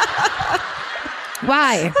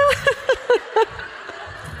 Why?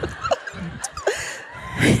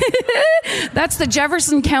 That's the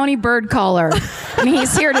Jefferson County bird caller. And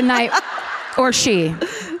he's here tonight, or she.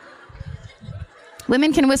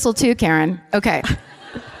 Women can whistle too, Karen. Okay.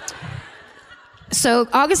 So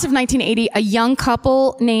August of 1980, a young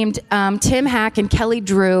couple named Tim Hack and Kelly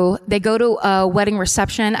Drew, they go to a wedding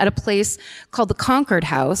reception at a place called the Concord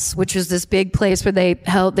House, which was this big place where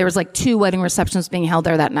there was like 2 wedding receptions being held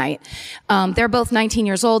there that night. They're both 19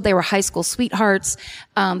 years old. They were high school sweethearts.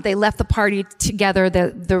 They left the party together,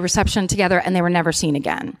 the reception together, and they were never seen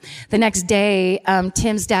again. The next day,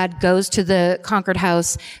 Tim's dad goes to the Concord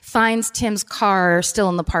House, finds Tim's car still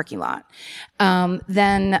in the parking lot.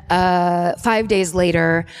 Then 5 days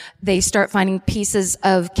later, they start finding pieces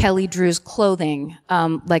of Kelly Drew's clothing,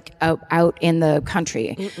 out in the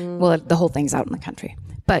country. Well, the whole thing's out in the country,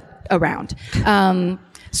 but around.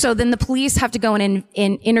 So then the police have to go in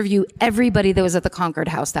and interview everybody that was at the Concord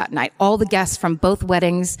House that night, all the guests from both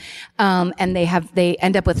weddings, and they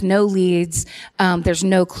end up with no leads. There's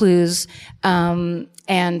no clues.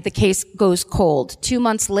 And the case goes cold. 2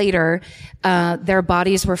 months later, their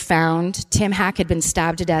bodies were found. Tim Hack had been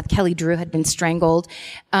stabbed to death. Kelly Drew had been strangled.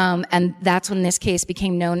 And that's when this case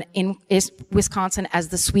became known in Wisconsin as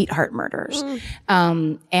the Sweetheart Murders.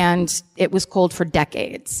 And it was cold for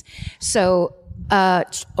decades. So,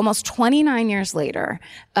 almost 29 years later,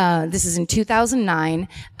 this is in 2009,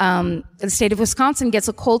 the state of Wisconsin gets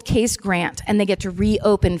a cold case grant and they get to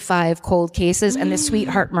reopen 5 cold cases, and the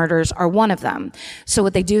Sweetheart Murders are one of them. So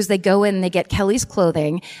what they do is they go in and they get Kelly's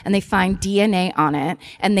clothing and they find DNA on it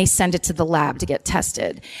and they send it to the lab to get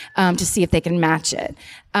tested, to see if they can match it.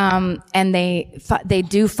 And they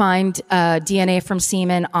do find, DNA from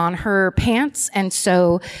semen on her pants. And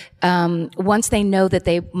so, once they know that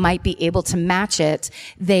they might be able to match it,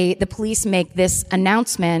 the police make this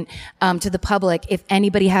announcement, to the public. If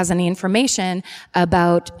anybody has any information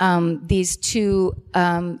about, these 2,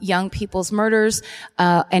 young people's murders,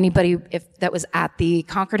 anybody that was at the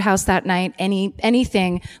Concord House that night,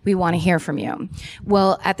 anything, we want to hear from you.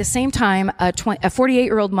 Well, at the same time, a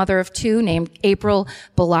 48-year-old mother of 2 named April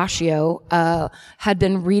Bellaccio, had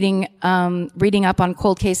been reading up on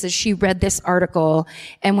cold cases. She read this article,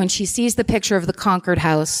 and when she sees the picture of the Concord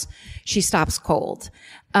House, she stops cold.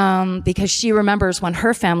 Because she remembers when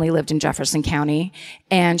her family lived in Jefferson County,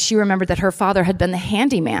 and she remembered that her father had been the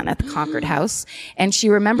handyman at the Concord House, and she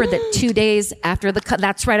remembered that 2 days after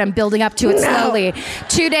that's right, I'm building up to it slowly.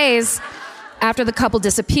 2 days after the couple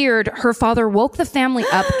disappeared, her father woke the family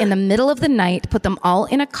up in the middle of the night, put them all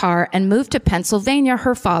in a car, and moved to Pennsylvania.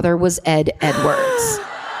 Her father was Ed Edwards.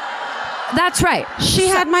 That's right. She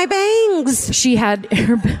had my bangs. She had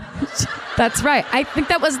her bangs. That's right. I think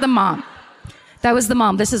that was the mom. That was the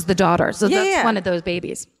mom. This is the daughter. So that's one of those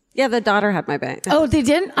babies. Yeah, the daughter had my bangs. Oh, they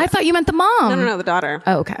didn't? Yeah. I thought you meant the mom. No, the daughter.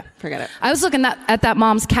 Oh, okay. Forget it. I was looking at that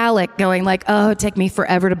mom's calic going like, oh, it'd take me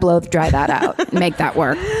forever to dry that out and make that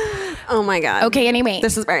work. Oh my God. Okay, anyway.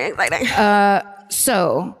 This is very exciting.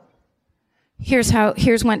 So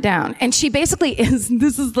here's went down. And she basically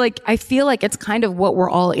this is like, I feel like it's kind of what we're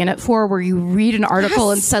all in it for, where you read an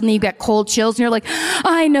article and suddenly you get cold chills and you're like,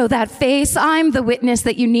 I know that face. I'm the witness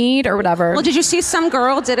that you need, or whatever. Well, did you see some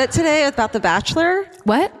girl did it today about The Bachelor?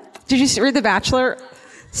 What? Did you read The Bachelor?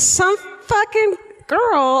 Some fucking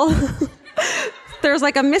girl. There's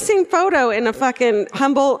like a missing photo in a fucking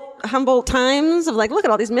Humboldt Times of like, look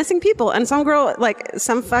at all these missing people. And some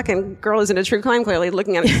fucking girl is into true crime clearly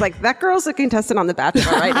looking at it. She's like, that girl's a contestant on The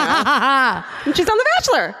Bachelor right now. And she's on The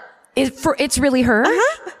Bachelor. It's really her?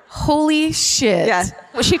 Uh-huh. Holy shit. Yeah.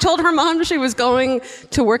 Well, she told her mom she was going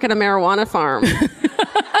to work at a marijuana farm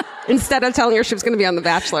instead of telling her she was going to be on The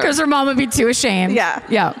Bachelor. Because her mom would be too ashamed. Yeah.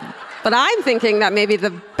 Yeah. But I'm thinking that maybe The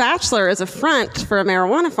Bachelor is a front for a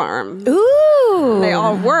marijuana farm. Ooh. They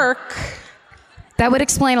all work. That would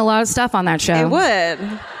explain a lot of stuff on that show. It would.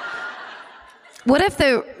 What if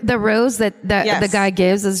the rose that the guy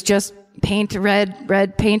gives is just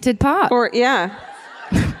red painted pot? Or, yeah.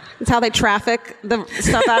 It's how they traffic the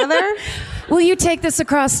stuff out of there. Will you take this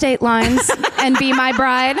across state lines and be my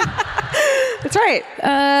bride? That's right.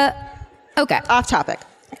 Okay. Off topic.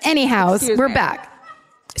 Anyhow, we're back.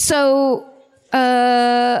 So,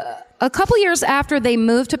 a couple years after they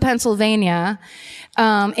moved to Pennsylvania,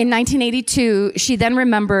 in 1982, she then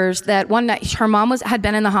remembers that one night her mom had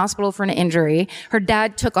been in the hospital for an injury. Her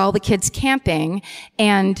dad took all the kids camping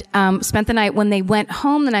and spent the night. When they went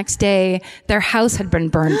home the next day, their house had been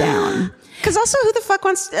burned down. Because also, who the fuck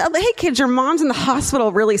wants... hey, kids, your mom's in the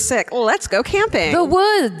hospital really sick. Let's go camping. The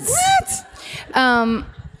woods. What?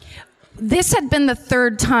 This had been the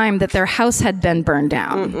third time that their house had been burned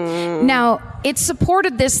down. Mm-mm. Now, it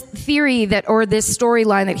supported this theory or this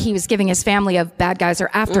storyline that he was giving his family of bad guys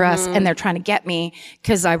are after us and they're trying to get me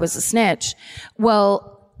because I was a snitch.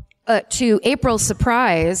 Well, to April's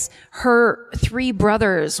surprise, her 3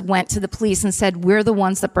 brothers went to the police and said, we're the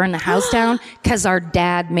ones that burned the house down because our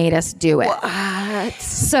dad made us do it. What?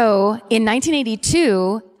 So in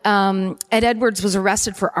 1982, Ed Edwards was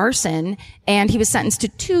arrested for arson, and he was sentenced to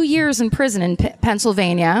 2 years in prison in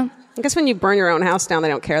Pennsylvania. I guess when you burn your own house down, they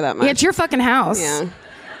don't care that much. Yeah, it's your fucking house. Yeah.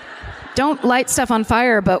 Don't light stuff on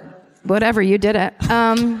fire, but whatever, you did it.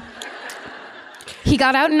 He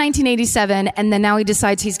got out in 1987, and then now he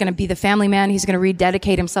decides he's going to be the family man. He's going to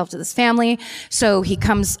rededicate himself to this family. So he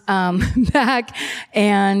comes back,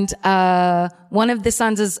 and one of the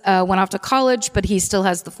sons went off to college, but he still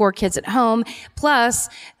has the 4 kids at home. Plus,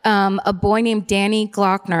 a boy named Danny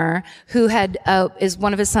Glockner, who is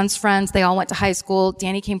one of his son's friends. They all went to high school.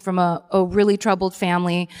 Danny came from a really troubled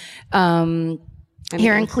family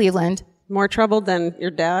here in Cleveland. More troubled than your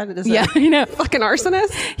dad? Yeah, I know. Fucking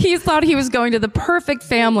arsonist? He thought he was going to the perfect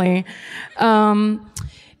family.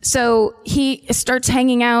 So he starts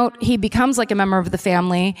hanging out. He becomes like a member of the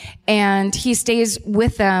family, and he stays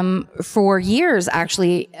with them for years,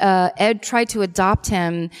 actually. Ed tried to adopt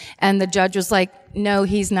him, and the judge was like, no,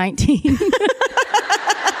 he's 19.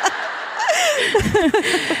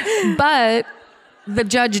 But the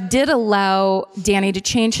judge did allow Danny to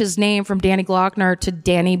change his name from Danny Glockner to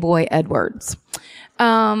Danny Boy Edwards.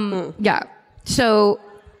 Yeah. So,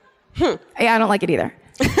 yeah, I don't like it either.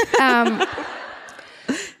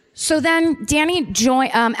 So then Danny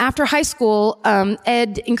joined, after high school,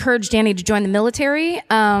 Ed encouraged Danny to join the military.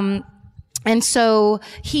 And so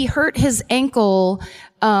he hurt his ankle,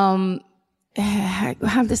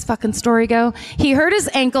 how'd this fucking story go? He hurt his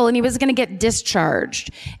ankle and he was going to get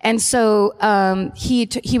discharged. And so,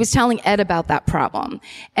 he was telling Ed about that problem.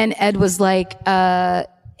 And Ed was like,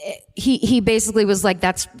 he basically was like,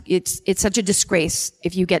 it's such a disgrace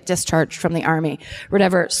if you get discharged from the army,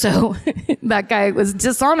 whatever. So that guy was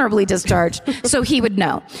dishonorably discharged. So he would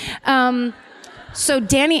know. So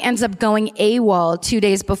Danny ends up going AWOL 2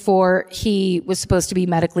 days before he was supposed to be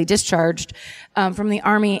medically discharged from the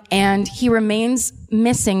army, and he remains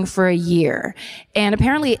missing for a year. And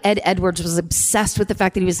apparently Ed Edwards was obsessed with the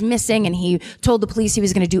fact that he was missing, and he told the police he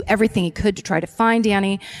was going to do everything he could to try to find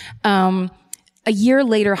Danny. A year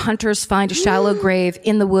later, hunters find a shallow grave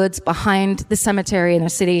in the woods behind the cemetery in the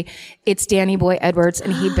city. It's Danny Boy Edwards,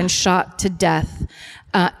 and he'd been shot to death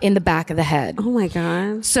in the back of the head. Oh my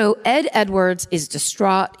God. So Ed Edwards is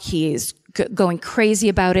distraught. He's going crazy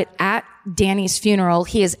about it. At Danny's funeral,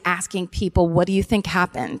 he is asking people, what do you think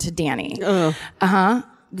happened to Danny?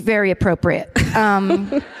 Very appropriate.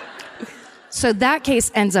 So that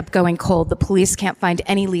case ends up going cold. The police can't find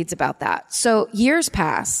any leads about that. So years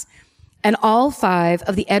pass, and all 5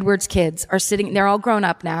 of the Edwards kids are sitting, they're all grown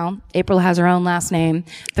up now. April has her own last name.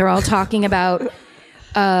 They're all talking about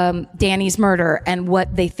Danny's murder and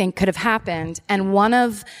what they think could have happened. And one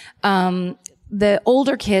of the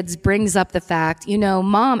older kids brings up the fact,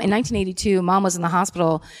 Mom, in 1982, Mom was in the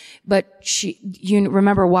hospital, but you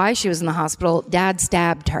remember why she was in the hospital? Dad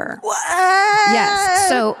stabbed her. What? Yes.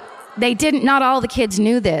 So not all the kids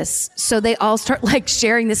knew this, so they all start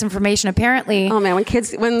sharing this information. Apparently, oh man,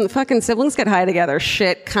 when fucking siblings get high together,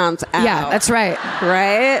 shit comes out. Yeah, that's right.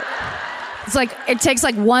 Right? It's it takes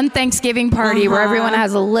one Thanksgiving party where everyone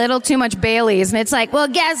has a little too much Baileys, and it's well,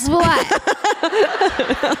 guess what?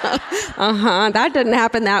 That didn't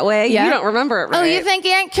happen that way. Yeah. You don't remember it, right? Oh, you think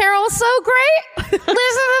Aunt Carol's so great? Listen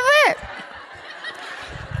to this.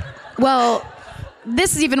 Well,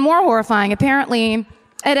 this is even more horrifying. Apparently,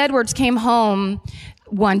 Ed Edwards came home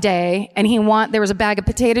one day, and there was a bag of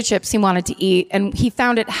potato chips he wanted to eat, and he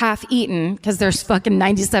found it half eaten because there's fucking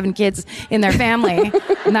 97 kids in their family,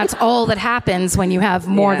 and that's all that happens when you have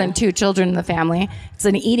more than 2 children in the family. It's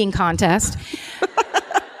an eating contest.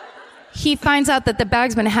 He finds out that the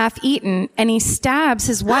bag's been half eaten, and he stabs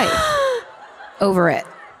his wife over it.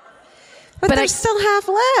 But there's still half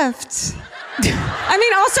left. I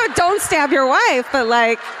mean, also don't stab your wife, but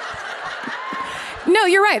No,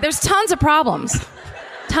 you're right. There's tons of problems.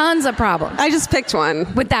 Tons of problems. I just picked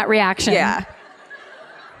one. With that reaction. Yeah.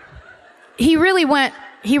 He really went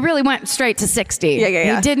straight to 60.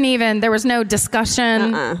 Yeah. He didn't even, there was no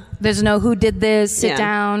discussion. There's no who did this, sit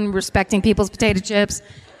down, respecting people's potato chips.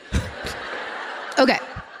 Okay.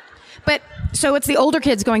 But so it's the older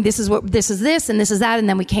kids going, this is this, and this is that, and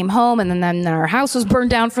then we came home, and then our house was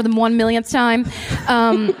burned down for the 1 millionth time.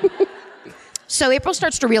 So April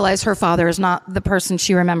starts to realize her father is not the person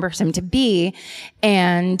she remembers him to be,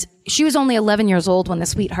 and she was only 11 years old when the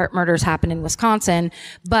Sweetheart murders happened in Wisconsin,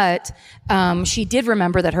 but she did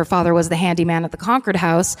remember that her father was the handyman at the Concord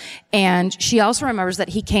house, and she also remembers that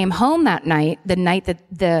he came home that night, the night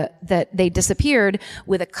that they disappeared,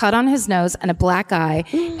 with a cut on his nose and a black eye,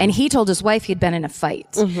 and he told his wife he'd been in a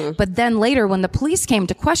fight. But then later, when the police came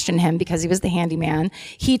to question him because he was the handyman,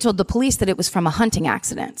 he told the police that it was from a hunting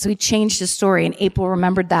accident. So he changed his story, and April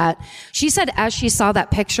remembered that. She said as she saw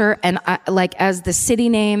that picture and as the city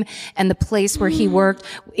name and the place where he worked,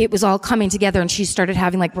 it was all coming together, and she started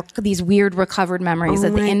having like these weird recovered memories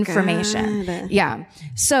of the information. God. Yeah.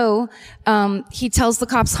 So he tells the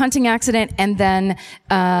cops hunting accident, and then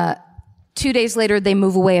 2 days later they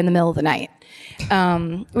move away in the middle of the night.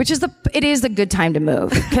 Which is it is the good time to move,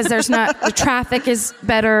 because there's not, the traffic is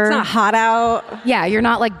better. It's not hot out. Yeah, you're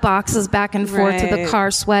not like boxes back and forth to the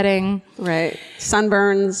car sweating. Right.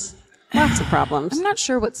 Sunburns. Lots of problems. I'm not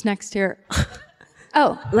sure what's next here.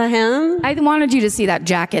 Oh. The him? I wanted you to see that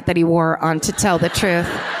jacket that he wore on To Tell the Truth.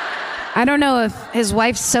 I don't know if his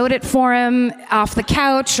wife sewed it for him off the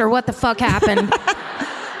couch or what the fuck happened.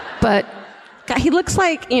 But God, he looks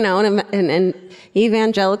like, an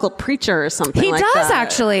evangelical preacher or something like that. He does,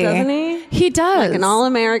 actually. Doesn't he? He does. Like an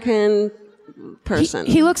all-American person.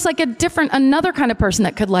 He looks like another kind of person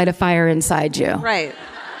that could light a fire inside you. Right.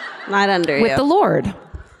 Not under you. With the Lord.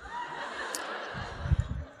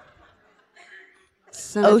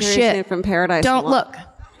 Cemetery shit. Scene from Paradise. Don't look.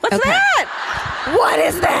 What's that? What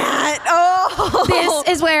is that? Oh.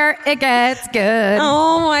 This is where it gets good.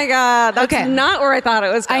 Oh my God. That's not where I thought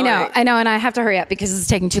it was going. I know, and I have to hurry up because it's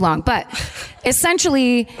taking too long. But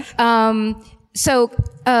essentially,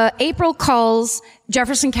 April calls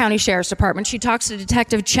Jefferson County Sheriff's Department. She talks to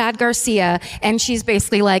Detective Chad Garcia, and she's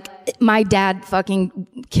basically like, my dad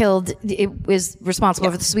fucking was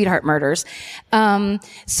responsible for the Sweetheart murders.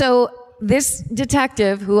 So this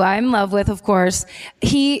detective, who I'm in love with, of course,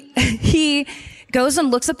 he goes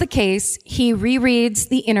and looks at the case. He rereads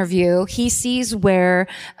the interview. He sees where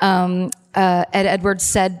Ed Edwards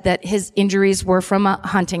said that his injuries were from a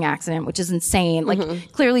hunting accident, which is insane.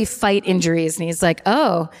 Like, clearly fight injuries. And he's like,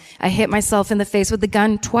 oh, I hit myself in the face with the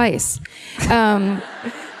gun twice.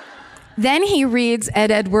 Then he reads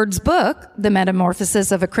Ed Edwards' book, The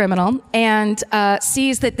Metamorphosis of a Criminal, and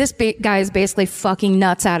sees that this guy is basically fucking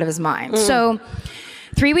nuts out of his mind. So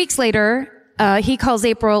 3 weeks later, he calls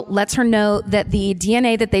April, lets her know that the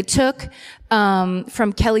DNA that they took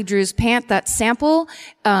from Kelly Drew's pant, that sample,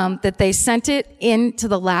 that they sent it into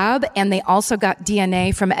the lab, and they also got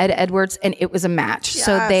DNA from Ed Edwards, and it was a match. Yes.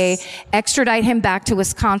 So they extradite him back to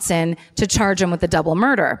Wisconsin to charge him with a double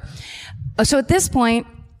murder. So at this point,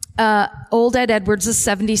 old Ed Edwards is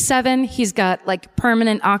 77. He's got like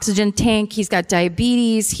permanent oxygen tank. He's got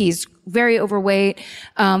diabetes. He's very overweight,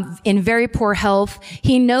 in very poor health.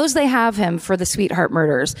 He knows they have him for the Sweetheart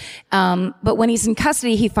murders. But when he's in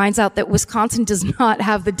custody, he finds out that Wisconsin does not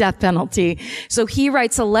have the death penalty. So he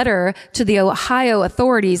writes a letter to the Ohio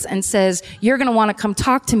authorities and says, you're going to want to come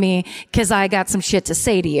talk to me because I got some shit to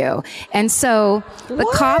say to you. And so the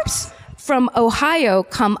cops from Ohio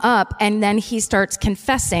come up, and then he starts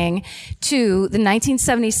confessing to the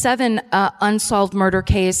 1977 unsolved murder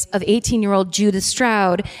case of 18-year-old Judith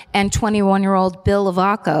Stroud and 21-year-old Bill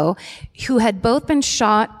Lavaco, who had both been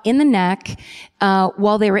shot in the neck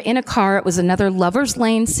while they were in a car. It was another lover's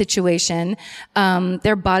lane situation.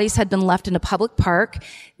 Their bodies had been left in a public park.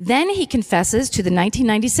 Then he confesses to the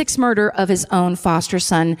 1996 murder of his own foster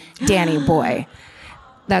son, Danny Boy.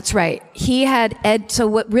 That's right. So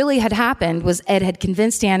what really had happened was Ed had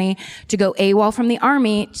convinced Danny to go AWOL from the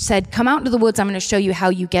Army, said, come out into the woods. I'm going to show you how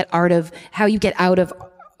you get out of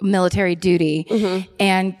military duty. Mm-hmm.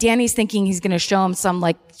 And Danny's thinking he's going to show him some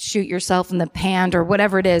like shoot yourself in the hand or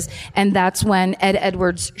whatever it is. And that's when Ed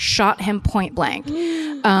Edwards shot him point blank.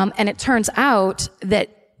 And it turns out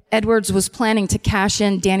that Edwards was planning to cash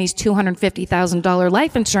in Danny's $250,000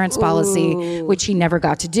 life insurance policy, which he never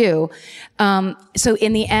got to do. So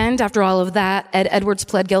in the end, after all of that, Ed Edwards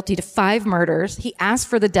pled guilty to 5 murders. He asked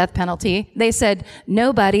for the death penalty. They said,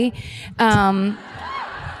 nobody.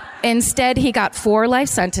 Instead, he got 4 life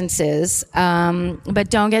sentences. But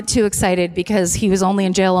don't get too excited because he was only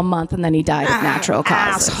in jail a month and then he died of natural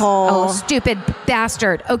causes. Asshole. Oh, stupid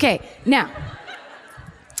bastard. Okay, now,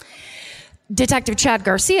 Detective Chad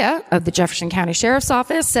Garcia of the Jefferson County Sheriff's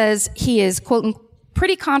Office says he is, quote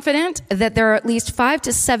pretty confident that there are at least 5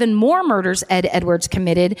 to 7 more murders Ed Edwards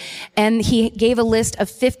committed, and he gave a list of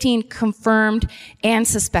 15 confirmed and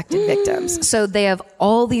suspected victims. So they have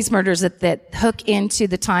all these murders that hook into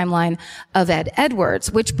the timeline of Ed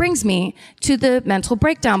Edwards, which brings me to the mental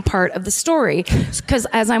breakdown part of the story. Because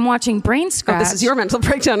as I'm watching Brain Scratch... Oh, this is your mental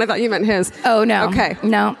breakdown. I thought you meant his. Oh, no. Okay.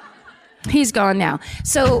 No. He's gone now.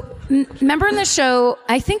 So remember in the show,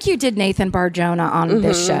 I think you did Nathan Barjona on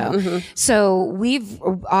this show. So we've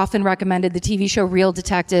often recommended the TV show Real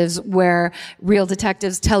Detectives, where real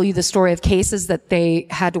detectives tell you the story of cases that they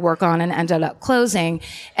had to work on and ended up closing.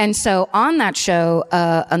 And so on that show,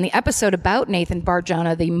 on the episode about Nathan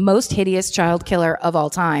Barjona, the most hideous child killer of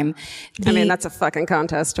all time. I mean, that's a fucking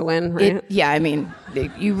contest to win, right?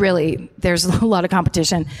 There's a lot of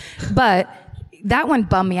competition. But that one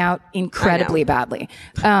bummed me out incredibly badly.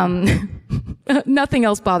 Nothing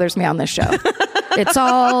else bothers me on this show. It's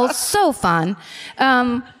all so fun.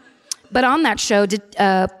 But on that show,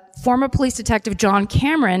 former police detective John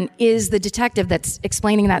Cameron is the detective that's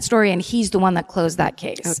explaining that story, and he's the one that closed that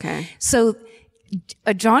case. Okay. So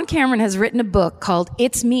John Cameron has written a book called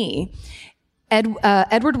It's Me,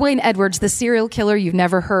 Edward Wayne Edwards, the serial killer you've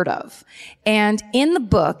never heard of. And in the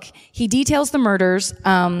book, he details the murders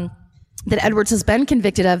that Edwards has been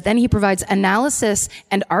convicted of. Then he provides analysis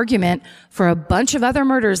and argument for a bunch of other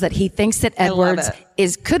murders that he thinks that Edwards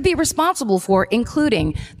could be responsible for,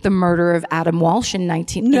 including the murder of Adam Walsh in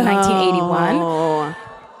 1981.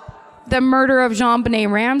 The murder of Jean-Benet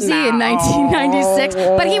Ramsey in 1996.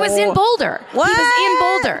 But he was in Boulder.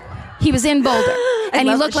 What? He was in Boulder. And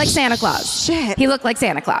he looked like Santa Claus. Shit. He looked like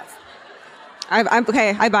Santa Claus. I'm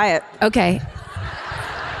okay. I buy it. Okay.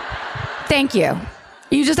 Thank you.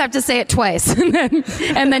 You just have to say it twice,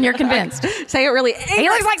 and then you're convinced. Say it really. He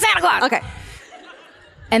looks like Santa Claus. Okay.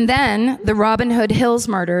 And then the Robin Hood Hills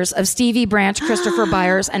murders of Stevie Branch, Christopher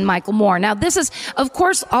Byers, and Michael Moore. Now, this is, of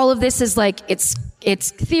course, all of this is like, it's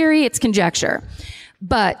theory, it's conjecture.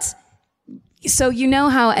 But, so you know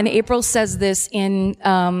how, and April says this in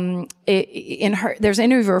her, there's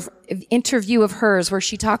an interview of hers where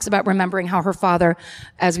she talks about remembering how her father,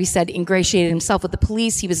 as we said, ingratiated himself with the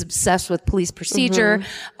police. He was obsessed with police procedure,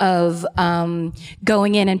 of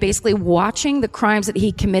going in and basically watching the crimes that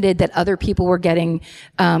he committed that other people were getting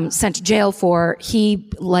sent to jail for. He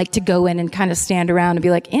liked to go in and kind of stand around and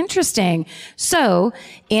be like, interesting. So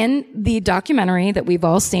in the documentary that we've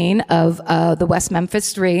all seen of the West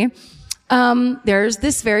Memphis 3, there's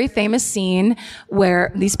this very famous scene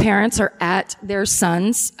where these parents are at their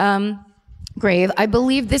son's grave. I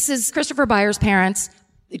believe this is Christopher Byers' parents.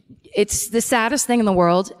 It's the saddest thing in the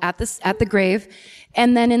world at the grave.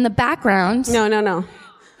 And then in the background. No.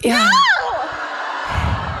 Yeah. No!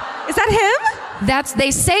 Is that him?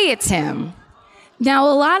 They say it's him. Now,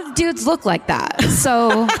 a lot of dudes look like that.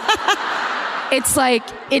 So it's like,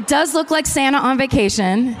 it does look like Santa on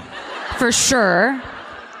vacation, for sure.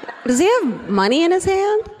 Does he have money in his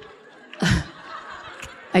hand?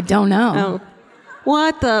 I don't know. Oh.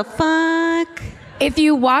 What the fuck? If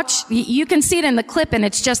you watch, you can see it in the clip, and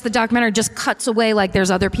it's just the documentary just cuts away like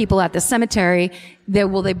there's other people at the cemetery. They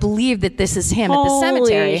believe that this is him at the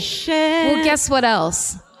cemetery. Holy shit. Well, guess what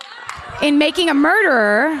else? In Making a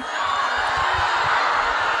Murderer,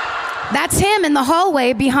 that's him in the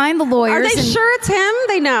hallway behind the lawyers. Are they sure it's him?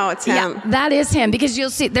 They know it's him. Yeah, that is him, because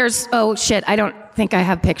you'll see I don't think I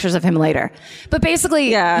have pictures of him later. But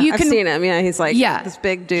basically, I've seen him. Yeah, he's like this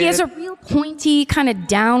big dude. He has a real pointy, kind of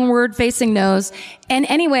downward facing nose. And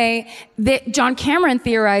anyway, John Cameron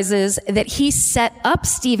theorizes that he set up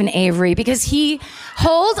Stephen Avery because he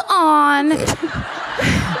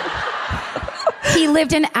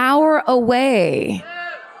lived an hour away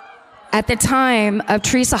at the time of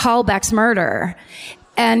Teresa Hallbeck's murder.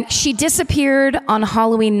 And she disappeared on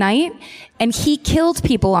Halloween night, and he killed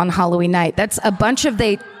people on Halloween night. That's a bunch of,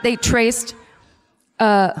 they traced,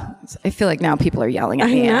 I feel like now people are yelling at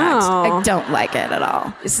me. I don't like it at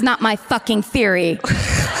all. It's not my fucking theory.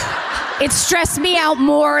 It stressed me out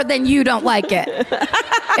more than you don't like it.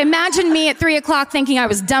 Imagine me at 3:00 thinking I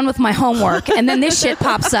was done with my homework, and then this shit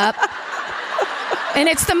pops up. And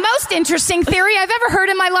it's the most interesting theory I've ever heard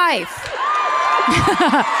in my life.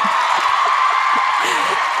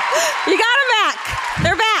 You got them back.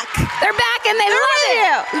 They're back. They're back, and they love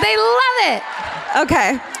it. They love it.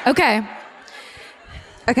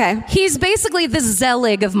 Okay. He's basically the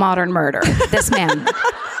Zelig of modern murder, this man.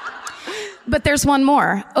 But there's one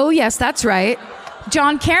more. Oh, yes, that's right.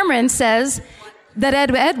 John Cameron says that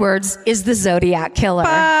Ed Edwards is the Zodiac Killer.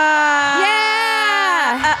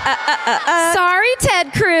 Sorry,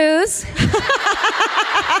 Ted Cruz.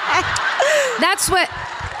 That's what...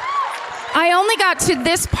 I only got to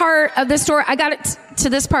this part of the story. I got it to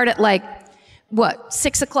this part at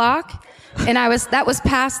 6 o'clock? And that was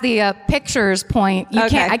past the pictures point.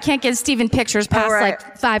 I can't get Steven pictures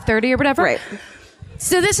past 5:30 or whatever. Right.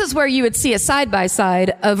 So this is where you would see a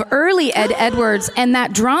side-by-side of early Ed Edwards and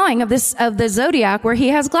that drawing of the Zodiac where he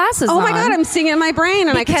has glasses on. Oh my God, I'm seeing it in my brain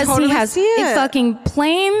and I can totally see it. Because he has a fucking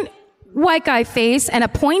plain white guy face and a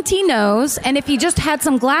pointy nose, and if he just had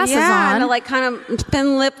some glasses on. And kind of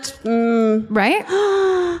thin-lipped. Right?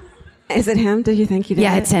 Is it him? Do you think he did?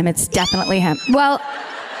 Yeah, it's him. It's definitely him. Well,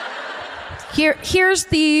 here's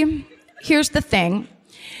the thing.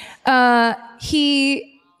 He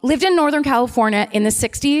lived in Northern California in the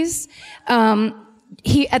 60s.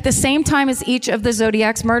 He, at the same time as each of the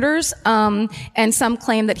Zodiac's murders, and some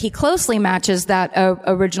claim that he closely matches that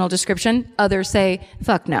original description. Others say,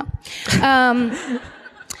 fuck no.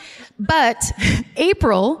 But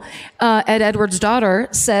April, Ed Edwards' daughter,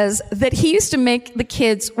 says that he used to make the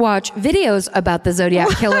kids watch videos about the Zodiac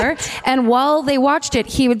Killer, and while they watched it,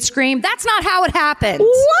 he would scream, "That's not how it happened."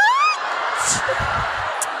 What?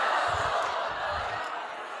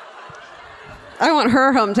 I want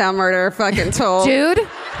her hometown murder fucking told. Dude,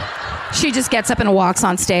 she just gets up and walks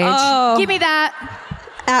on stage. Oh. Give me that.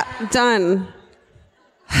 Done.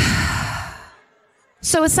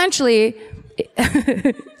 So essentially,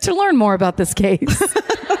 to learn more about this case,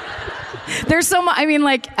 there's so much,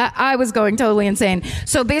 I was going totally insane.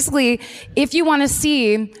 So basically, if you want to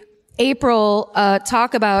see April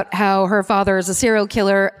talk about how her father is a serial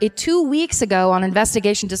killer, 2 weeks ago on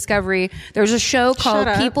Investigation Discovery, there was a show called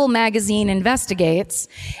People Magazine Investigates.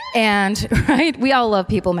 And, right, we all love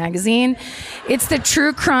People Magazine. It's the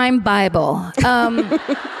true crime Bible.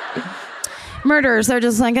 Murders, they're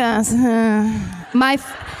just like us.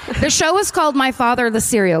 The show is called My Father the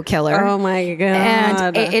Serial Killer. Oh my God.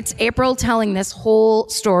 And it's April telling this whole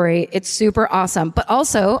story. It's super awesome. But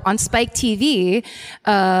also on Spike TV,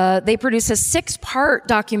 they produce a 6-part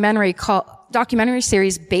documentary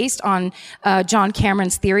series based on John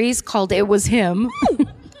Cameron's theories called It Was Him.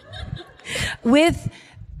 With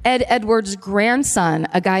Ed Edwards' grandson,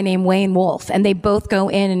 a guy named Wayne Wolf, and they both go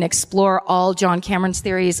in and explore all John Cameron's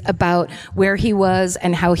theories about where he was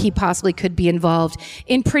and how he possibly could be involved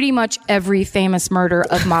in pretty much every famous murder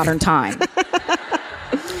of modern time.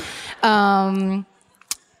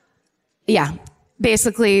 Yeah,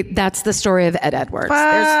 basically that's the story of Ed Edwards.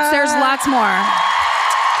 There's lots more.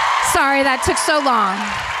 Sorry, that took so long.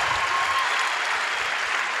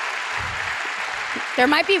 There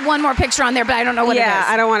might be one more picture on there, but I don't know what it is. Yeah,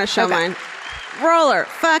 I don't want to show mine. Roller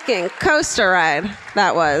fucking coaster ride.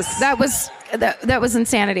 That was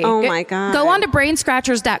insanity. Oh my God. Go on to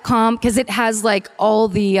brainscratchers.com because it has all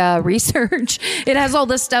the research. It has all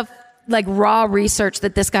this stuff, raw research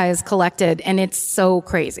that this guy has collected, and it's so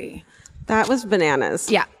crazy. That was bananas.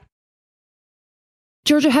 Yeah.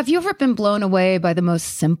 Georgia, have you ever been blown away by the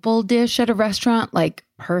most simple dish at a restaurant, like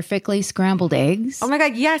perfectly scrambled eggs? Oh my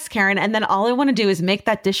God, yes, Karen. And then all I want to do is make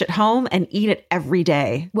that dish at home and eat it every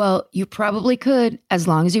day. Well, you probably could, as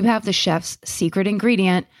long as you have the chef's secret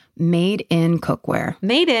ingredient, Made in Cookware.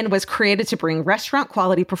 Made in was created to bring restaurant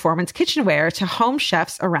quality performance kitchenware to home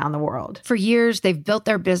chefs around the world. For years, they've built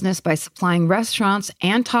their business by supplying restaurants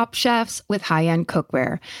and top chefs with high-end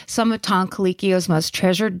cookware. Some of Tom Colicchio's most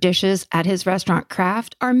treasured dishes at his restaurant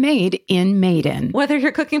Craft are made in Made in. Whether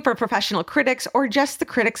you're cooking for professional critics or just the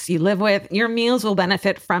critics you live with, your meals will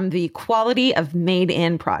benefit from the quality of Made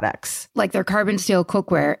in products. Like their carbon steel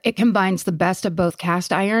cookware, it combines the best of both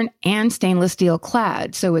cast iron and stainless steel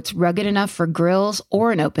clad, so it's rugged enough for grills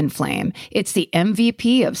or an open flame. It's the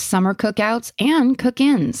MVP of summer cookouts and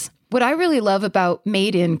cook-ins. What I really love about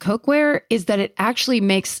Made in Cookware is that it actually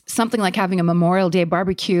makes something like having a Memorial Day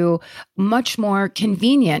barbecue much more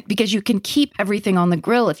convenient because you can keep everything on the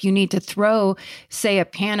grill. If you need to throw, say, a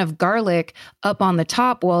pan of garlic up on the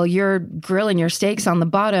top while you're grilling your steaks on the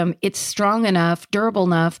bottom, it's strong enough, durable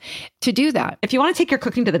enough to do that. If you want to take your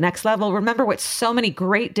cooking to the next level, remember what so many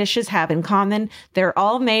great dishes have in common. They're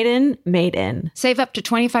all made in. Save up to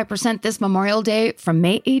 25% this Memorial Day from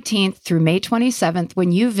May 18th through May 27th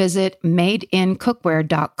when you visit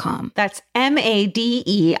madeincookware.com. That's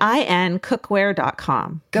MADEIN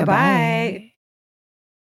cookware.com. Goodbye.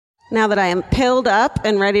 Now that I am pilled up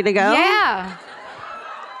and ready to go. Yeah.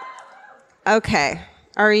 Okay.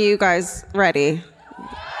 Are you guys ready?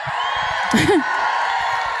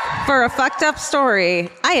 For a fucked up story.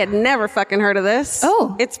 I had never fucking heard of this.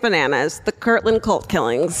 Oh. It's bananas. The Kirtland cult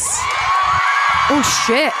killings. Oh,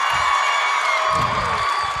 shit.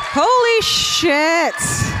 Holy shit.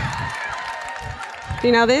 Do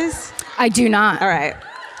you know these? I do not. All right.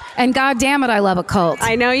 And God damn it, I love a cult.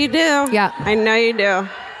 I know you do. Yeah. I know you do.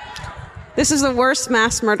 This is the worst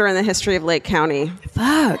mass murder in the history of Lake County.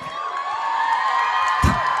 Fuck.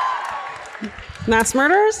 Mass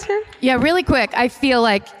murderers here? Yeah, really quick. I feel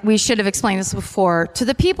like we should have explained this before. To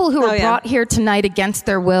the people who were brought here tonight against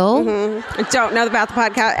their will. I don't know about the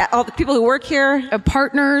podcast. All the people who work here.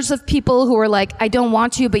 Partners of people who were like, I don't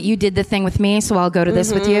want to, but you did the thing with me, so I'll go to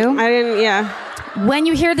this with you. I didn't, yeah. When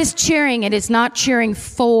you hear this cheering, it is not cheering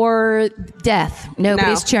for death.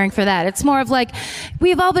 Nobody's cheering for that. It's more of like,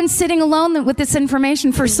 we've all been sitting alone with this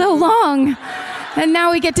information for so long, and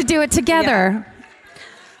now we get to do it together. Yeah.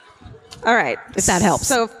 All right. If that helps.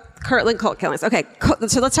 So, Kirtland cult killings. Okay,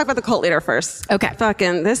 so let's talk about the cult leader first. Okay.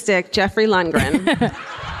 Fucking this dick, Jeffrey Lundgren.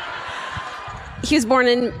 He was born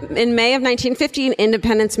in May of 1950 in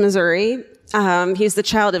Independence, Missouri. He's the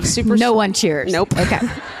child of No one cheers. Nope. Okay.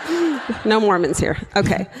 No Mormons here.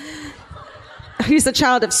 Okay. He's the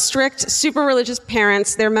child of strict, super religious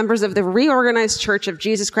parents. They're members of the Reorganized Church of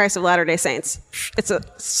Jesus Christ of Latter-day Saints. It's a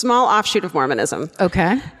small offshoot of Mormonism.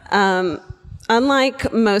 Okay.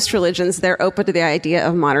 Unlike most religions, they're open to the idea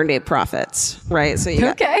of modern-day prophets, right? So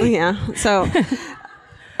So,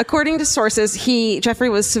 according to sources, Jeffrey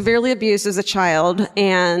was severely abused as a child,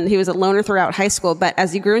 and he was a loner throughout high school. But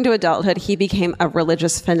as he grew into adulthood, he became a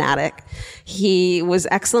religious fanatic. He was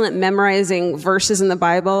excellent at memorizing verses in the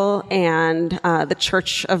Bible and the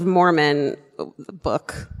Church of Mormon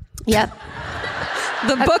book. Yep.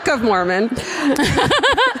 The Book of Mormon.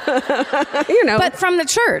 But from the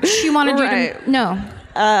church. You wanted you to know.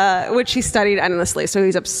 Which he studied endlessly, so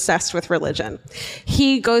he's obsessed with religion.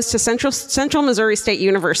 He goes to Central Missouri State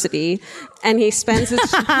University, and he spends his...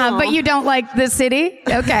 But you don't like the city?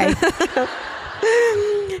 Okay.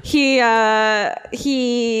 He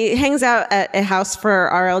hangs out at a house for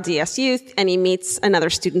RLDS youth, and he meets another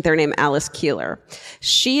student there named Alice Keeler.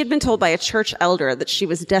 She had been told by a church elder that she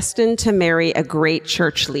was destined to marry a great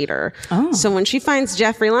church leader. Oh. So when she finds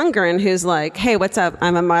Jeffrey Lundgren, who's like, hey, what's up?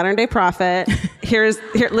 I'm a modern day prophet. Here,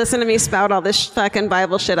 listen to me spout all this fucking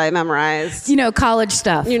Bible shit I memorized. You know, college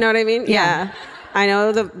stuff. You know what I mean? Yeah. I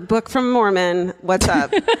know the Book from Mormon. What's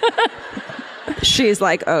up? She's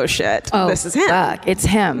like, oh shit, this is him. Fuck, it's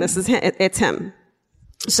him. This is him. It's him.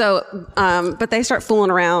 So, but they start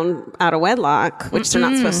fooling around out of wedlock, which they're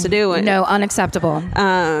not supposed to do. No, unacceptable.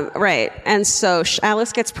 Right. And so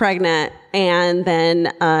Alice gets pregnant, and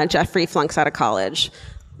then Jeffrey flunks out of college.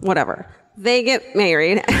 Whatever. They get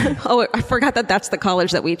married. Oh, I forgot that's the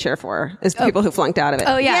college that we cheer for, is people who flunked out of it.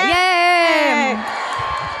 Oh, yeah. Yay!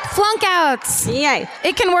 Flunk outs. Yay.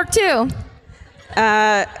 It can work too.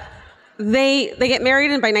 They get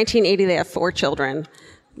married, and by 1980, they have 4 children.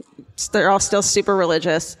 They're all still super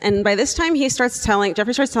religious. And by this time, Jeffrey starts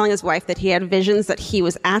telling his wife that he had visions that he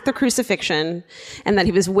was at the crucifixion and that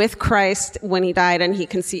he was with Christ when he died, and he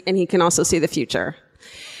can also see the future.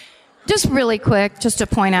 Just really quick, just to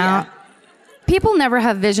point out, people never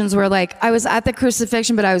have visions where like, I was at the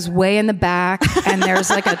crucifixion, but I was way in the back, and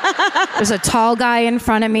there's a tall guy in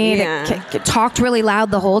front of me that talked really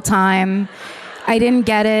loud the whole time. I didn't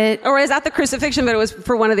get it. Or it was at the crucifixion, but it was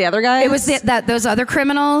for one of the other guys? It was those other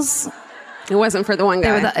criminals. It wasn't for the one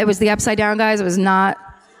guy. It was the upside down guys. It was not.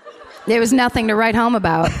 There was nothing to write home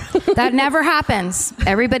about. That never happens.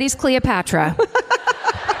 Everybody's Cleopatra.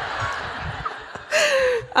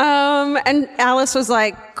 And Alice was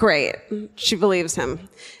like, great. She believes him.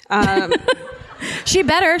 She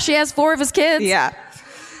better. She has 4 of his kids. Yeah.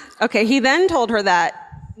 Okay, he then told her that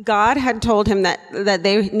God had told him that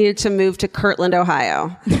they needed to move to Kirtland,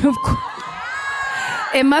 Ohio.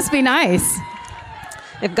 It must be nice.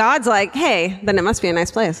 If God's like, hey, then it must be a nice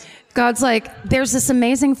place. God's like, there's this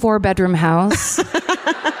amazing 4-bedroom house.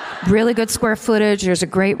 Really good square footage. There's a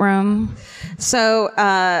great room. So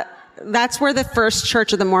that's where the first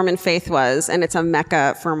Church of the Mormon Faith was, and it's a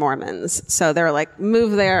Mecca for Mormons. So they're like,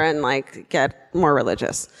 move there and like get more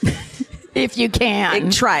religious. If you can.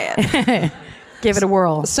 Try it. Give it a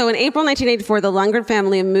whirl. So in April 1984, the Lundgren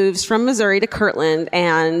family moves from Missouri to Kirtland,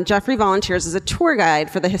 and Jeffrey volunteers as a tour guide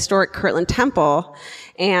for the historic Kirtland Temple.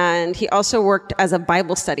 And he also worked as a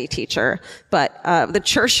Bible study teacher. But the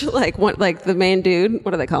church, the main dude, what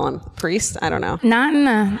do they call him? Priest? I don't know. Not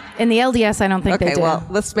in the LDS, I don't think they do. Okay, well,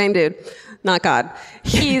 this main dude, not God.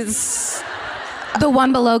 He's... the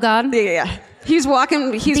one below God? Yeah. He's walking...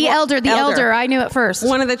 The elder. I knew it first.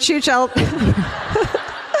 One of the Chooch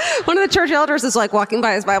One of the church elders is like walking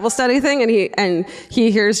by his Bible study thing, and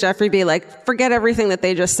he hears Jeffrey be like, "Forget everything that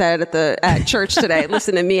they just said at church today.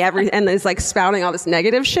 Listen to me." And he's like spouting all this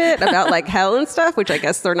negative shit about like hell and stuff, which I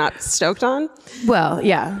guess they're not stoked on. Well,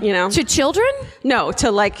 yeah, to children? No,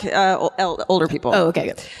 to like older people. Oh, okay,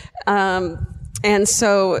 good. And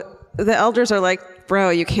so the elders are like,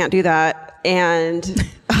 "Bro, you can't do that." And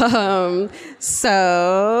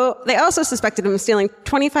so they also suspected him of stealing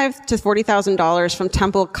 $25,000 to $40,000 from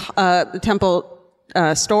the temple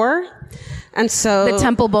store. And so the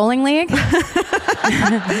Temple Bowling League.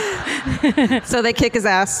 So they kick his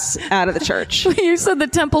ass out of the church. You said the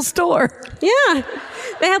temple store. Yeah.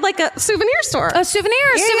 They had like a souvenir store. A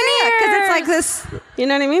souvenir. Because it's like this, you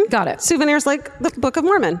know what I mean? Got it. Souvenirs like the Book of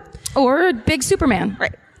Mormon. Or a big Superman.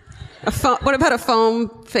 Right. What about a foam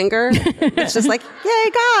finger? It's just like, yay,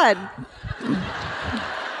 God.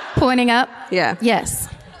 Pointing up? Yeah. Yes.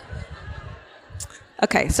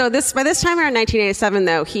 Okay, so by this time around 1987,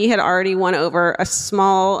 though, he had already won over a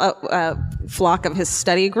small flock of his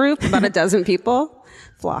study group, about a dozen people.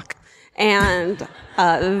 Flock. And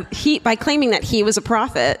by claiming that he was a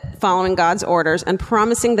prophet, following God's orders, and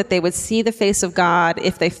promising that they would see the face of God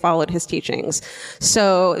if they followed his teachings.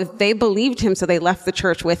 So they believed him, so they left the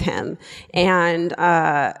church with him. And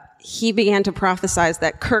he began to prophesy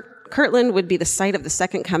that Kirtland would be the site of the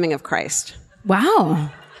second coming of Christ. Wow.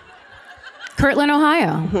 Kirtland,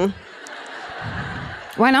 Ohio. Mm-hmm.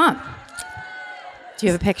 Why not? Do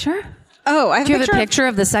you have a picture? Oh, I have Do you have a picture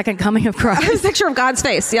of the second coming of Christ? I have a picture of God's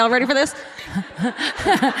face. Y'all ready for this?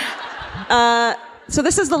 So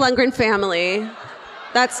this is the Lundgren family.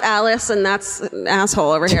 That's Alice, and that's an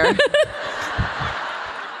asshole over here.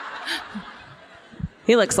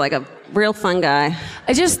 He looks like a real fun guy.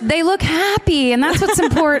 They look happy, and that's what's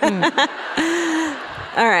important.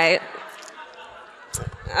 All right.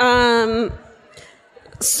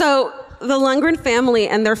 So the Lundgren family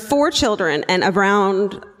and their 4 children and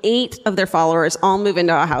around 8 of their followers all move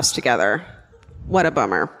into a house together. What a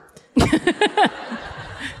bummer.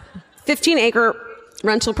 15-acre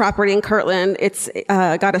rental property in Kirtland. It's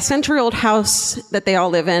got a century-old house that they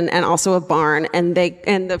all live in, and also a barn. And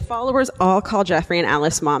the followers all call Jeffrey and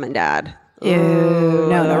Alice mom and dad. Ew,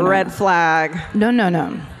 no. Red flag. No.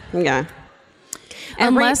 Yeah.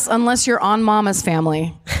 Unless you're on Mama's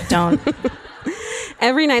family, don't.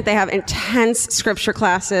 Every night they have intense scripture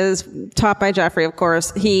classes taught by Jeffrey, of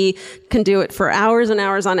course. He can do it for hours and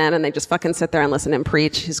hours on end, and they just fucking sit there and listen to him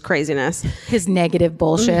preach his craziness. His negative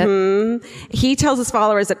bullshit. Mm-hmm. He tells his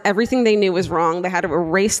followers that everything they knew was wrong. They had to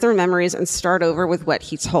erase their memories and start over with what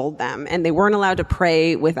he told them. And they weren't allowed to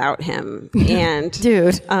pray without him. And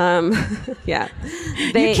dude. Yeah.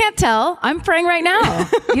 You can't tell. I'm praying right now.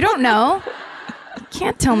 You don't know. You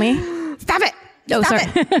can't tell me. Stop it. Oh, Stop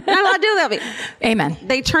sorry. it. Not allowed to do that. Amen.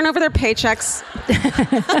 They turn over their paychecks.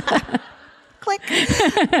 Click.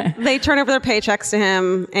 They turn over their paychecks to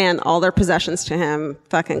him and all their possessions to him.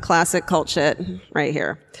 Fucking classic cult shit right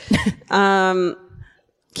here.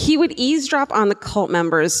 He would eavesdrop on the cult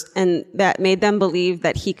members, and that made them believe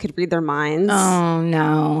that he could read their minds. Oh,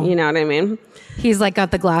 no. You know what I mean? He's like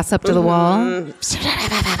got the glass up to the wall.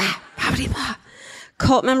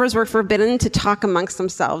 Cult members were forbidden to talk amongst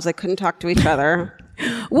themselves. They couldn't talk to each other.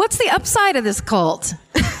 What's the upside of this cult?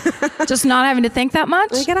 Just not having to think that much?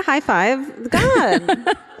 They get a high five with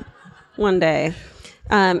God one day.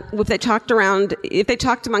 If they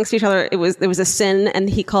talked amongst each other, there was a sin, and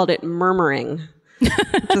he called it murmuring.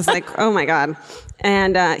 Just like, oh my God.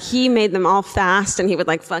 And he made them all fast, and he would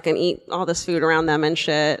like fucking eat all this food around them and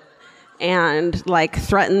shit. And like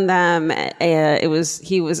threaten them.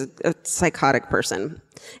 He was a psychotic person,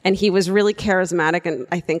 and he was really charismatic and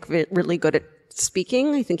I think really good at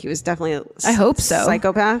speaking. I think he was definitely I hope so.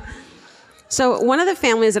 Psychopath. So one of the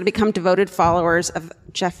families that had become devoted followers of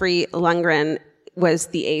Jeffrey Lundgren was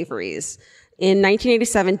the Averys. In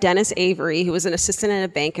 1987, Dennis Avery, who was an assistant at a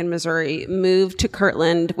bank in Missouri, moved to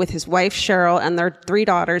Kirtland with his wife Cheryl and their 3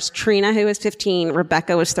 daughters, Trina, who was 15,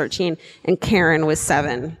 Rebecca was 13, and Karen was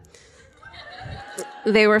 7.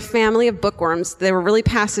 They were a family of bookworms. They were really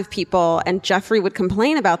passive people, and Jeffrey would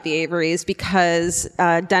complain about the Averys because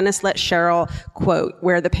Dennis let Cheryl, quote,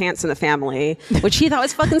 wear the pants in the family, which he thought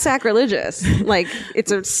was fucking sacrilegious. Like,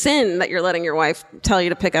 it's a sin that you're letting your wife tell you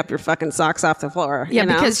to pick up your fucking socks off the floor. Yeah, you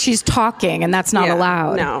know? because she's talking, and that's not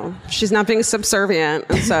allowed. No, she's not being subservient,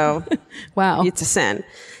 and so wow, it's a sin.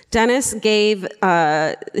 Dennis gave him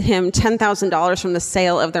 $10,000 from the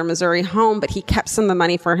sale of their Missouri home, but he kept some of the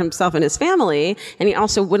money for himself and his family, and he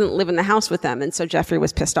also wouldn't live in the house with them, and so Jeffrey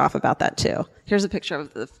was pissed off about that too. Here's a picture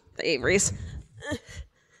of the Averys.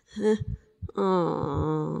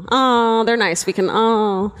 Oh, they're nice. We can,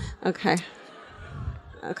 okay.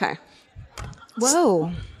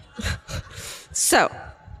 Whoa. So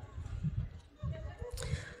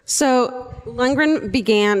Lundgren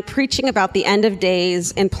began preaching about the end of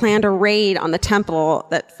days and planned a raid on the temple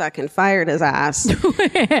that fucking fired his ass.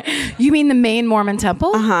 You mean the main Mormon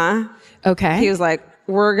temple? Uh-huh. Okay. He was like,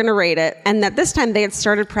 we're going to raid it. And at this time, they had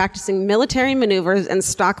started practicing military maneuvers and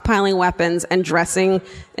stockpiling weapons and dressing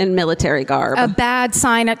in military garb. A bad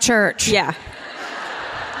sign at church. Yeah.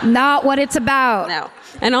 Not what it's about. No.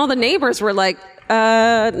 And all the neighbors were like,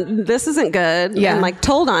 this isn't good. Yeah. And like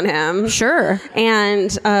told on him. Sure.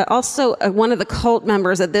 And also one of the cult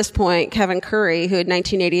members at this point, Kevin Curry, who in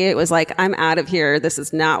 1988 was like, I'm out of here. This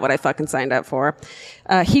is not what I fucking signed up for.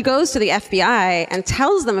 He goes to the FBI and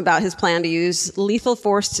tells them about his plan to use lethal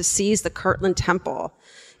force to seize the Kirtland Temple.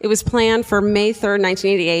 It was planned for May 3rd,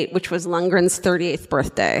 1988, which was Lundgren's 38th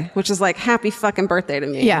birthday, which is like, happy fucking birthday to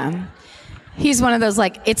me. Yeah. He's one of those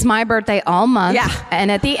like, it's my birthday all month. Yeah.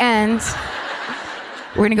 And at the end,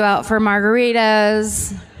 we're going to go out for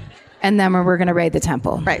margaritas, and then we're going to raid the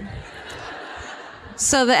temple. Right.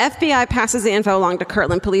 So the FBI passes the info along to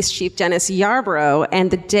Kirtland Police Chief Dennis Yarbrough,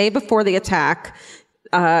 and the day before the attack,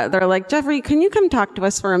 they're like, Jeffrey, can you come talk to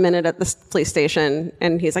us for a minute at the police station?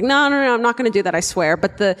 And he's like, no, I'm not going to do that, I swear.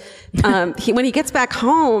 But when he gets back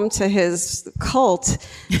home to his cult,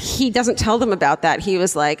 he doesn't tell them about that. He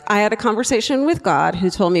was like, I had a conversation with God who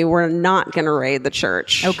told me we're not going to raid the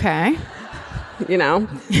church. Okay. You know,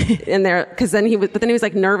 but then he was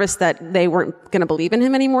like nervous that they weren't going to believe in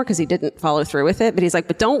him anymore because he didn't follow through with it. But he's like,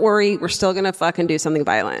 but don't worry, we're still going to fucking do something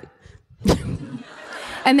violent.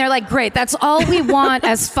 And they're like, great, that's all we want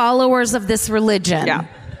as followers of this religion. Yeah.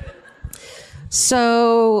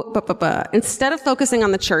 So, instead of focusing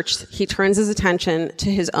on the church, he turns his attention to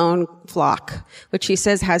his own flock, which he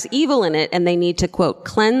says has evil in it, and they need to, quote,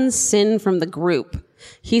 cleanse sin from the group.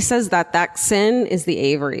 He says that sin is the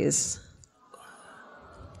Averys.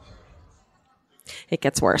 It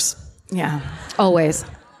gets worse. Yeah, always.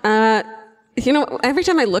 Every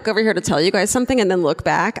time I look over here to tell you guys something and then look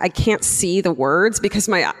back, I can't see the words because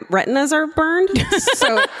my retinas are burned.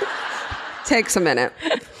 So it takes a minute.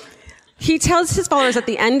 He tells his followers that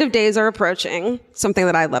the end of days are approaching, something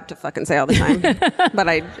that I love to fucking say all the time, but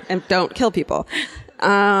I don't kill people.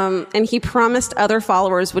 And he promised other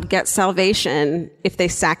followers would get salvation if they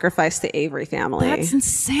sacrificed the Avery family. That's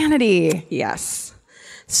insanity. Yes.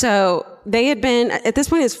 So they had been, at this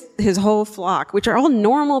point, his whole flock, which are all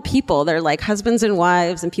normal people. They're like husbands and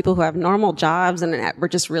wives and people who have normal jobs and were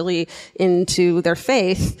just really into their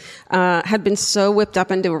faith, had been so whipped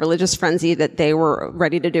up into a religious frenzy that they were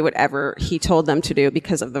ready to do whatever he told them to do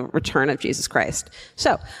because of the return of Jesus Christ.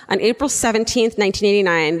 So on April 17th,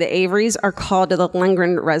 1989, the Averys are called to the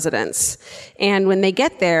Lundgren residence. And when they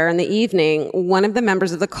get there in the evening, one of the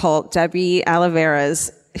members of the cult, Debbie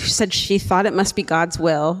Oliveras, said she thought it must be God's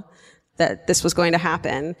will that this was going to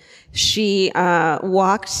happen. She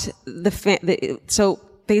walked so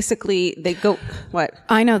basically they go, what?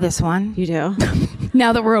 I know this one. You do?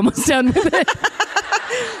 Now that we're almost done with it.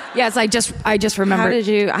 Yes, I just remembered. How did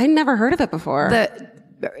you? I never heard of it before. Are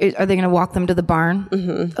they going to walk them to the barn?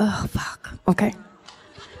 Mm-hmm. Oh, fuck. Okay.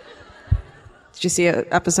 Did you see an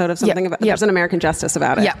episode of something about, there's an American Justice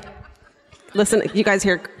about it? Yeah. Listen, you guys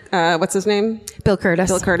hear, what's his name? Bill Curtis.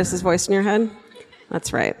 Bill Curtis's voice in your head?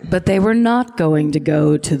 That's right. But they were not going to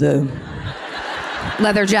go to the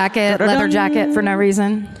leather jacket for no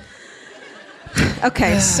reason.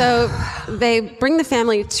 Okay, so they bring the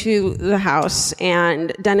family to the house,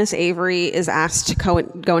 and Dennis Avery is asked to go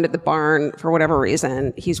into the barn for whatever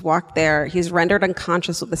reason. He's walked there. He's rendered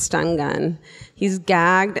unconscious with a stun gun. He's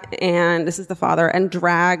gagged, and this is the father, and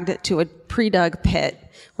dragged to a pre-dug pit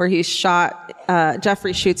where he's shot.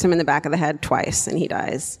 Jeffrey shoots him in the back of the head twice, and he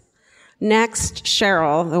dies. Next,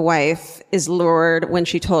 Cheryl, the wife, is lured when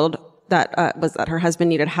she told that her husband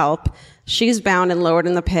needed help. She's bound and lowered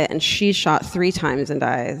in the pit, and she's shot 3 times and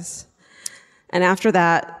dies. And after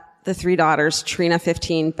that, the 3 daughters, Trina,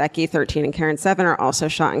 15, Becky, 13, and Karen, 7, are also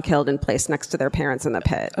shot and killed and placed next to their parents in the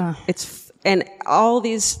pit. And all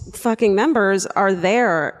these fucking members are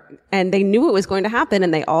there, and they knew it was going to happen,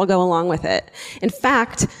 and they all go along with it. In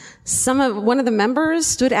fact, one of the members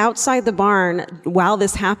stood outside the barn while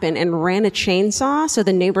this happened and ran a chainsaw so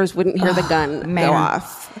the neighbors wouldn't hear the gun go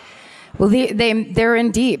off. Well, they're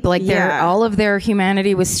in deep. All of their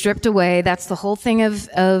humanity was stripped away. That's the whole thing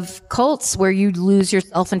of cults, where you lose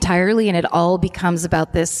yourself entirely, and it all becomes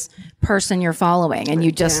about this person you're following, and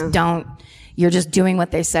you just don't. you're just doing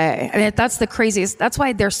what they say. I mean, that's the craziest. That's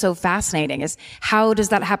why they're so fascinating, is how does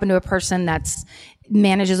that happen to a person that's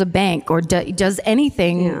manages a bank or does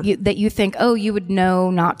anything that you think, oh, you would know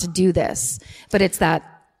not to do this. But it's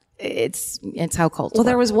how cults work.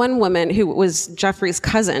 There was one woman who was Jeffrey's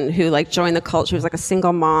cousin who like joined the cult. She was like a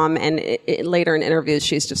single mom, and later in interviews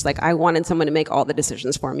she's just like, I wanted someone to make all the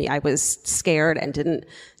decisions for me. I was scared and didn't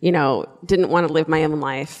want to live my own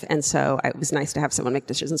life, and so it was nice to have someone make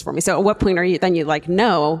decisions for me. So at what point are you like,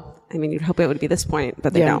 no? I mean, you'd hope it would be this point,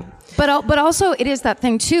 but they don't. But also, it is that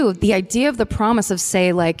thing too. The idea of the promise of,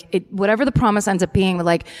 say, like whatever the promise ends up being,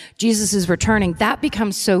 like Jesus is returning, that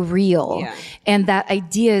becomes so real, and that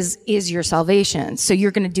idea is your salvation. So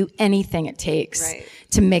you're going to do anything it takes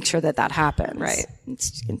to make sure that happens. Right.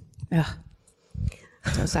 It's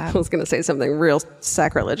so sad. I was going to say something real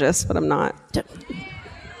sacrilegious, but I'm not.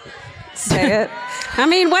 Say it. I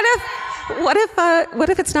mean, what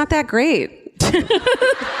if it's not that great?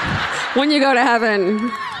 When you go to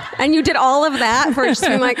heaven and you did all of that for just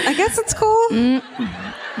being like, I guess it's cool.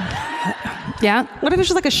 Yeah. What if it's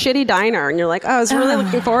just like a shitty diner and you're like, oh, I was really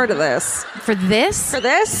looking forward to this. For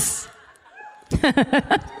this?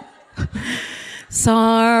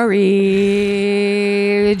 Sorry,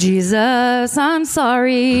 Jesus, I'm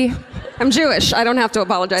sorry. I'm Jewish. I don't have to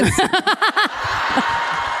apologize.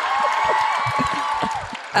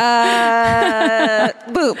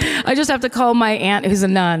 Boop. I just have to call my aunt who's a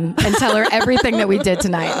nun and tell her everything that we did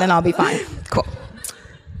tonight, and then I'll be fine. Cool.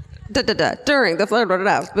 During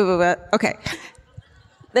the okay.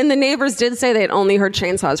 Then the neighbors did say they had only heard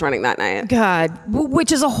chainsaws running that night. God,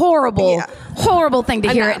 which is a horrible thing to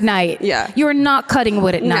hear at night. Yeah. You're not cutting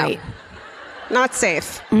wood at night. Not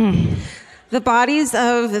safe. The bodies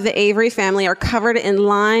of the Avery family are covered in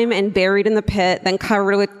lime and buried in the pit, then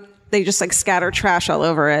covered with, they just like scatter trash all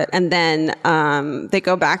over it. And then they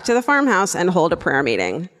go back to the farmhouse and hold a prayer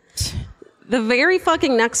meeting. The very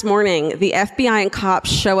fucking next morning, the FBI and cops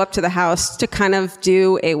show up to the house to kind of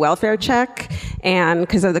do a welfare check, and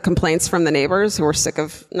because of the complaints from the neighbors who were sick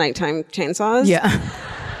of nighttime chainsaws. Yeah.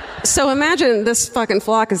 So imagine this fucking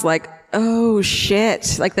flock is like, oh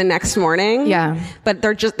shit, like the next morning. Yeah. But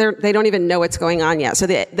they don't even know what's going on yet. So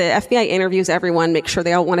the FBI interviews everyone, make sure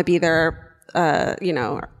they all want to be there,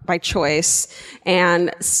 by choice.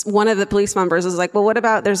 And one of the police members was like, well, what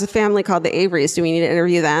about, there's a family called the Averys. Do we need to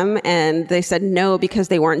interview them? And they said no, because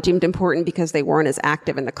they weren't deemed important because they weren't as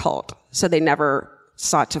active in the cult. So they never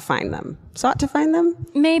sought to find them. Sought to find them?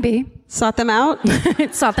 Maybe. Sought them out?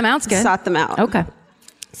 Sought them out's good. Sought them out. Okay.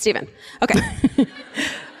 Steven. Okay.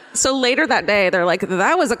 So later that day, they're like,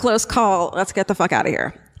 that was a close call. Let's get the fuck out of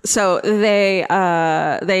here. So they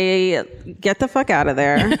get the fuck out of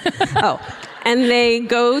there. And they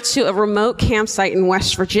go to a remote campsite in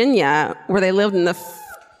West Virginia where they lived in the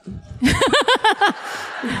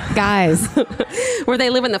guys, where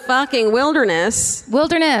they live in the fucking wilderness.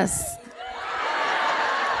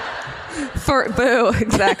 For boo,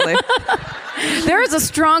 exactly. There is a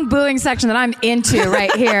strong booing section that I'm into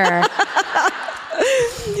right here.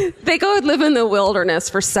 They go and live in the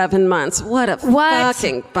wilderness for 7 months. What a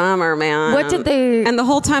fucking bummer, man. What did they... And the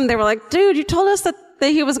whole time they were like, dude, you told us that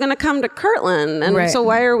he was going to come to Kirtland, and so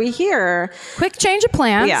why are we here? Quick change of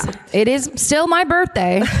plans. Yeah. It is still my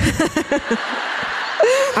birthday.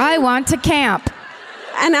 I want to camp.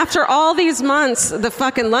 And after all these months, the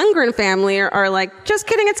fucking Lundgren family are like, just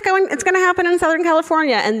kidding, it's going to happen in Southern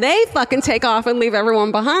California. And they fucking take off and leave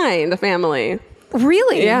everyone behind, the family.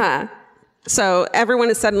 Really? Yeah. So everyone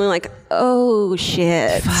is suddenly like, oh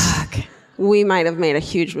shit. Fuck. We might have made a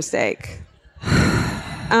huge mistake.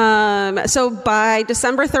 So by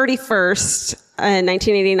December 31st,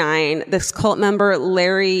 1989, this cult member,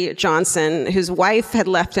 Larry Johnson, whose wife had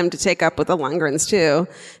left him to take up with the Lundgrens too,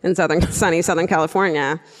 in sunny Southern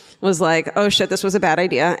California, was like, oh shit, this was a bad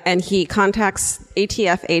idea. And he contacts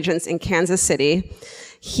ATF agents in Kansas City.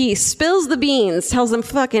 He spills the beans, tells them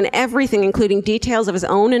fucking everything, including details of his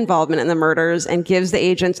own involvement in the murders, and gives the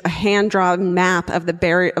agents a hand-drawn map of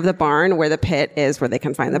the barn where the pit is, where they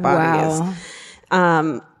can find the bodies.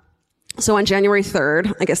 Wow. So on January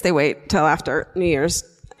 3rd, I guess they wait till after New Year's.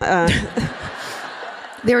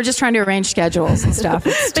 They were just trying to arrange schedules and stuff.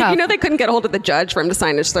 It's tough. They couldn't get a hold of the judge for him to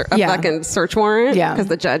sign a fucking search warrant. Yeah. Because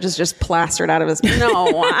the judge is just plastered out of his...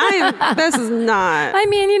 No, this is not... I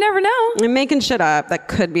mean, you never know. I'm making shit up. That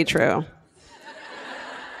could be true.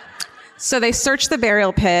 So they search the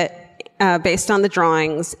burial pit based on the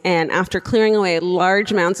drawings, and after clearing away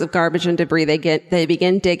large amounts of garbage and debris, they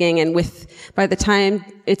begin digging, and by the time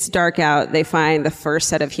it's dark out, they find the first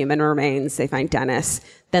set of human remains. They find Dennis.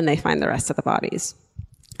 Then they find the rest of the bodies.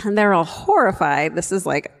 And they're all horrified. This is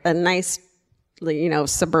like a nice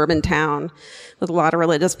suburban town with a lot of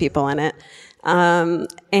religious people in it.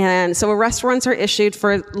 And so arrest warrants are issued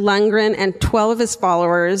for Lundgren and 12 of his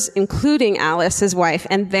followers, including Alice, his wife,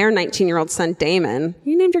 and their 19-year-old son, Damon.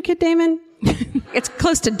 You named your kid Damon? It's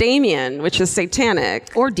close to Damien, which is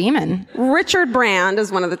satanic. Or demon. Richard Brand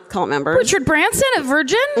is one of the cult members. Richard Branson of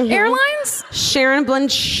Virgin Airlines? Sharon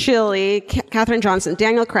Blunchili, Katherine Johnson,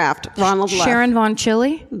 Daniel Kraft, Ronald Luff. Sharon Von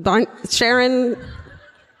Chili? Sharon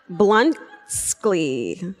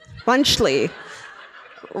Blunchley.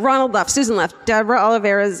 Ronald Luff, Susan Luff, Deborah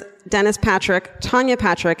Oliveras, Dennis Patrick, Tanya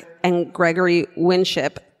Patrick, and Gregory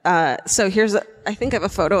Winship. So I think I have a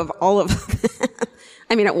photo of all of them.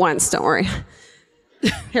 I mean, at once, don't worry.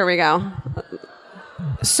 Here we go.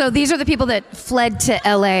 So these are the people that fled to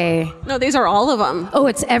LA. No, these are all of them. Oh,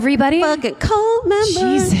 it's everybody? Fucking cult members.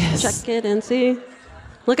 Jesus. Check it and see.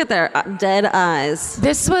 Look at their dead eyes.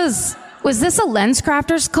 Was this a Lens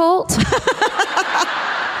Crafters cult?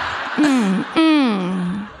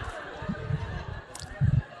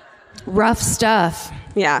 Rough stuff.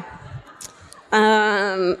 Yeah.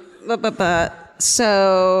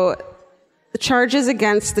 So the charges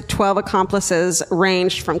against the 12 accomplices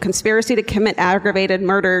ranged from conspiracy to commit aggravated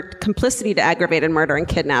murder, complicity to aggravated murder, and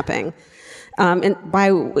kidnapping.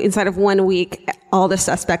 Inside of 1 week, all the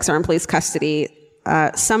suspects are in police custody.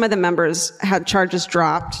 Some of the members had charges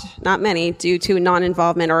dropped, not many, due to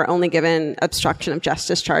non-involvement or only given obstruction of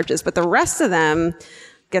justice charges. But the rest of them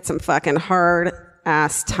get some fucking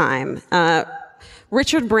hard-ass time.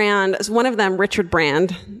 Richard Brand, one of them, Richard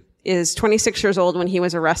Brand, is 26 years old when he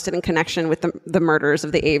was arrested in connection with the murders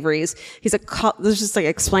of the Averys. He's let's just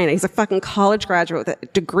explain it. He's a fucking college graduate with a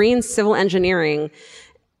degree in civil engineering,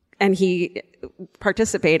 and he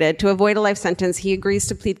participated. To avoid a life sentence, he agrees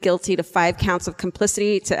to plead guilty to 5 counts of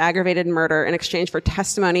complicity to aggravated murder in exchange for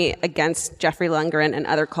testimony against Jeffrey Lundgren and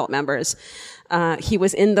other cult members. He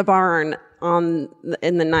was in the barn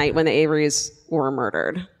in the night when the Averys were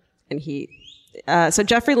murdered, and so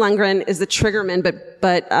Jeffrey Lundgren is the triggerman, but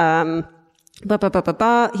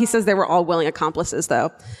he says they were all willing accomplices, though.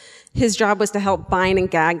 His job was to help bind and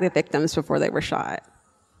gag the victims before they were shot.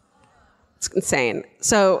 It's insane.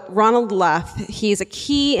 So Ronald Luff, he's a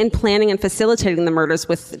key in planning and facilitating the murders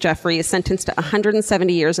with Jeffrey, is sentenced to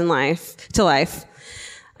 170 years to life.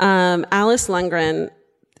 Alice Lundgren,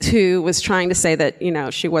 who was trying to say that,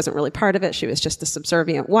 she wasn't really part of it. She was just a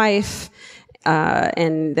subservient wife.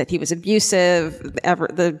 And that he was abusive.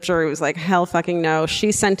 The jury was like, hell fucking no.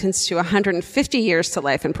 She's sentenced to 150 years to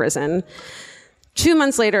life in prison. 2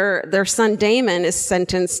 months later, their son Damon is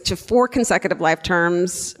sentenced to 4 consecutive life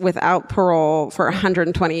terms without parole for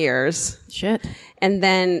 120 years. Shit. And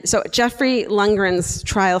then, so Jeffrey Lundgren's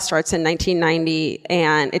trial starts in 1990,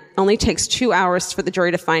 and it only takes 2 hours for the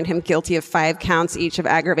jury to find him guilty of 5 counts each of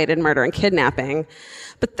aggravated murder and kidnapping.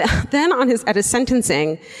 But then at his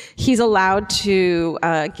sentencing, he's allowed to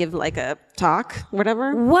give a talk,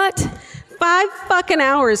 whatever. What? 5 fucking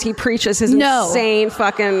hours he preaches his insane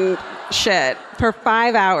fucking shit. For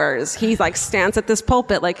 5 hours. He stands at this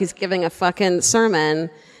pulpit like he's giving a fucking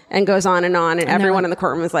sermon and goes on, and everyone in the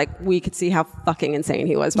courtroom is like, we could see how fucking insane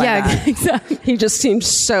he was by that. Yeah, exactly. He just seemed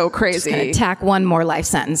so crazy. Just tack one more life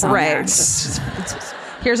sentence on right. there.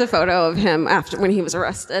 Here's a photo of him when he was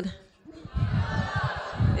arrested.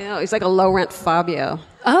 He's like a low-rent Fabio.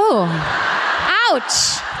 Oh.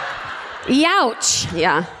 Ouch. Youch.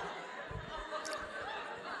 Yeah.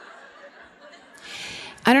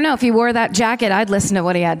 I don't know. If he wore that jacket, I'd listen to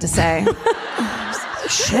what he had to say.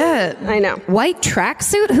 Shit. I know. White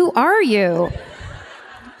tracksuit? Who are you?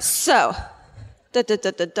 So, blah,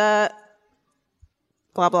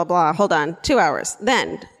 blah, blah. Hold on. 2 hours.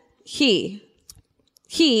 Then he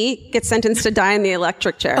gets sentenced to die in the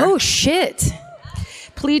electric chair. Oh, shit.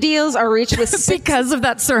 Plea deals are reached with because of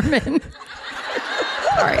that sermon.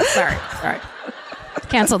 Sorry.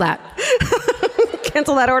 Cancel that.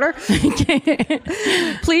 Cancel that order.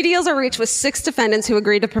 Plea deals are reached with 6 defendants who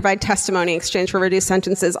agreed to provide testimony in exchange for reduced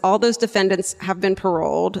sentences. All those defendants have been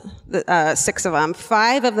paroled, 6 of them.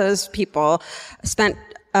 5 of those people spent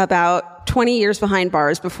about 20 years behind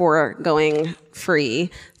bars before going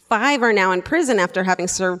free. 5 are now in prison after having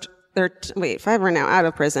served 5 are now out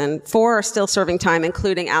of prison. 4 are still serving time,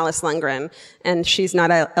 including Alice Lundgren, and she's not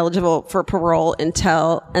eligible for parole and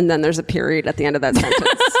then there's a period at the end of that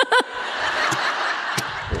sentence.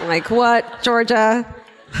 Like, what, Georgia?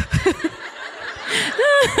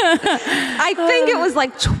 I think it was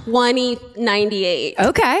 2098.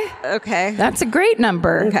 Okay. Okay. That's a great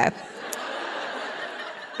number. Okay.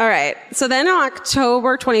 All right. So then on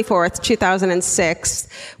October 24th, 2006,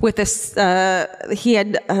 with this, he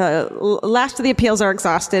had, last of the appeals are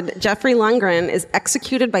exhausted. Jeffrey Lundgren is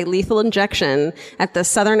executed by lethal injection at the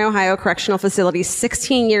Southern Ohio Correctional Facility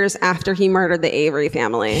 16 years after he murdered the Avery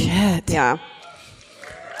family. Shit. Yeah.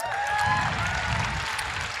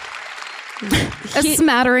 A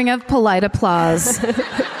smattering of polite applause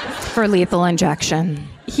for lethal injection.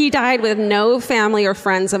 He died with no family or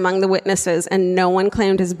friends among the witnesses, and no one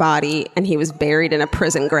claimed his body, and he was buried in a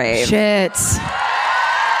prison grave. Shit.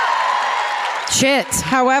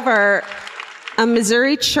 However, a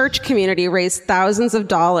Missouri church community raised thousands of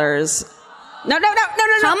dollars. No.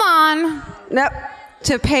 Come on. Nope.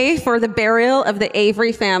 To pay for the burial of the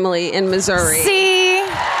Avery family in Missouri. See?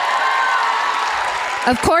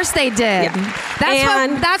 Of course they did.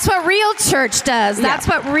 Yeah. That's what real church does. That's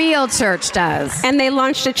what real church does. And they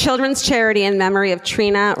launched a children's charity in memory of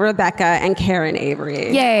Trina, Rebecca, and Karen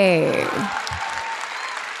Avery. Yay.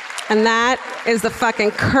 And that is the fucking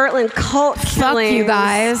Kirtland cult Fuck killings. you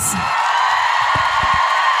guys.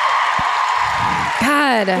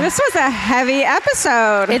 God. This was a heavy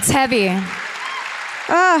episode. It's heavy.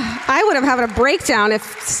 I would have had a breakdown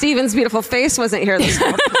if Steven's beautiful face wasn't here this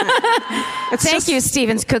whole time. Thank you,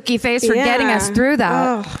 Steven's cookie face, for getting us through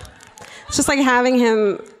that. It's just like having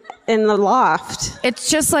him in the loft. It's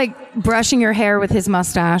just like brushing your hair with his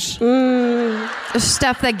mustache. The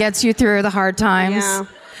stuff that gets you through the hard times.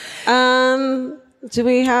 Yeah. Do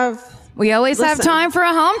we have... We always have time for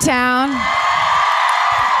a hometown.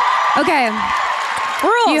 Okay.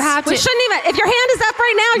 Rules. You have to. We shouldn't even... If your hand is up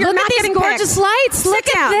right now, you're not getting Look at these gorgeous lights. Sit Look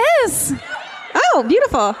down. at this. Oh,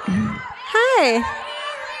 beautiful. Hi.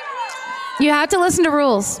 You have to listen to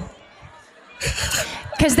rules.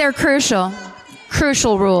 Because they're crucial.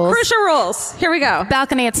 Crucial rules. Crucial rules. Here we go.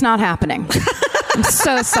 Balcony, it's not happening. I'm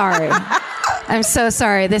so sorry. I'm so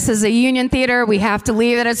sorry. This is a union theater. We have to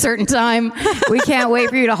leave at a certain time. We can't wait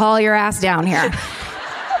for you to haul your ass down here.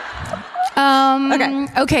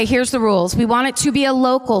 Okay, here's the rules. We want it to be a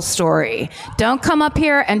local story. Don't come up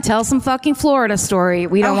here and tell some fucking Florida story.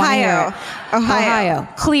 We don't want to hear it. Ohio.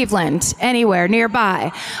 Cleveland. Anywhere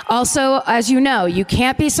nearby. Also, as you know, you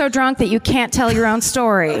can't be so drunk that you can't tell your own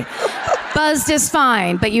story. Buzzed is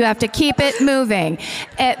fine, but you have to keep it moving.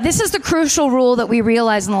 This is the crucial rule that we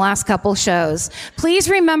realized in the last couple shows. Please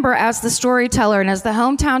remember, as the storyteller and as the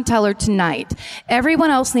hometown teller tonight,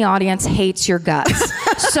 everyone else in the audience hates your guts.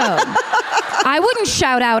 So, I wouldn't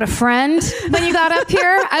shout out a friend when you got up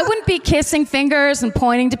here. I wouldn't be kissing fingers and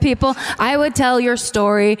pointing to people. I would tell your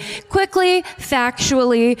story quickly,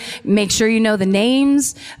 factually, make sure you know the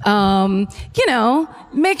names,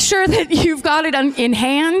 make sure that you've got it in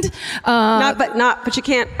hand. But you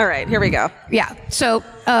can't. All right, here we go. Yeah. So,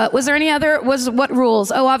 what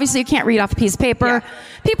rules? Oh, obviously you can't read off a piece of paper. Yeah.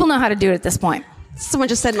 People know how to do it at this point. Someone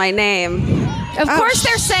just said my name. Of course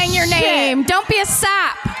they're saying your name. Don't be a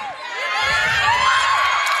sap.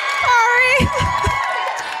 Sorry.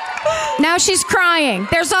 Now she's crying.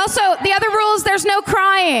 There's also, the other rule is there's no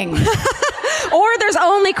crying. Or there's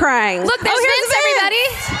only crying. Look, there's Vince, everybody.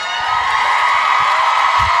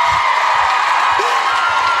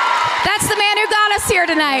 That's the man who got us here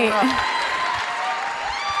tonight.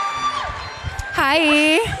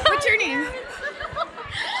 Hi. What's your name?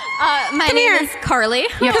 My Come name here. is Carly.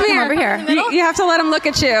 You have to come over here. You have to let him look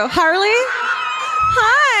at you. Harley?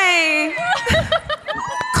 Hi.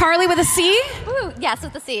 Carly with a C? Ooh, yes,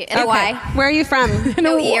 with the C and a Y. Where are you from?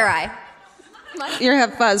 No E or I. You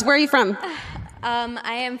have fuzz. Where are you from?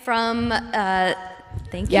 I am from.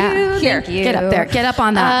 Thank you. Yeah. Here. Thank you. Get up there. Get up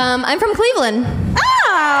on that. I'm from Cleveland.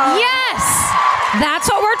 Oh. Yes. That's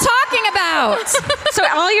what we're talking about. So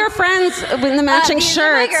all your friends with the matching These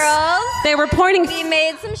are my shirts, girls. they were pointing. We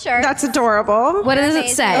made some shirts. That's adorable. What does it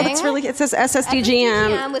Amazing. say? Oh, that's really. It says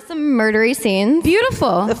SSDGM. with some murdery scenes.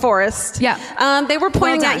 Beautiful. The forest. Yeah. They were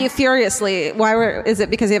pointing Well at done. you furiously. Is it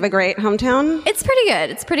because you have a great hometown? It's pretty good.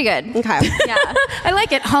 It's pretty good. Okay. Yeah. I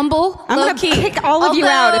like it. Humble, I'm low gonna key. kick all of you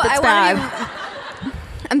out if it's bad.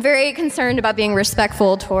 I'm very concerned about being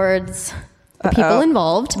respectful towards the people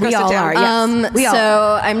involved. Go sit down. Yes. We all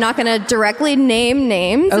So I'm not going to directly name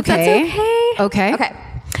names. If that's okay. Okay.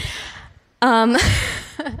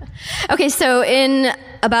 Okay, so in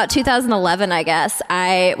about 2011, I guess,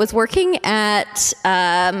 I was working at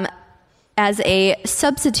as a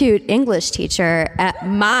substitute English teacher at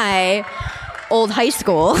my old high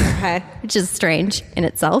school, which is strange in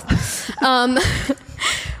itself,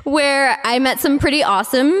 where I met some pretty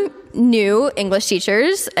awesome new English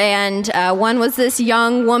teachers, and one was this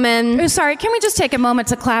young woman. Oh, sorry, can we just take a moment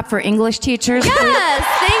to clap for English teachers? Yes,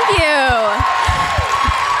 thank you.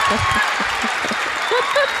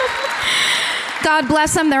 God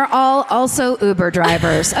bless them. They're all also Uber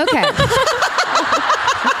drivers. Okay.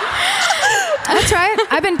 That's right.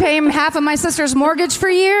 I've been paying half of my sister's mortgage for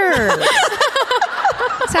years.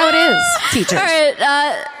 That's how it is, teachers. All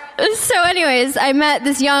right. So anyways, I met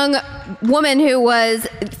this young woman who was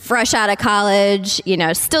fresh out of college,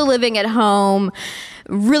 still living at home,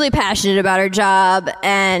 really passionate about her job.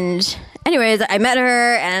 And anyways, I met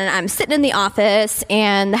her and I'm sitting in the office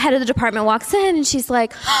and the head of the department walks in and she's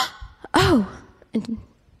like, oh,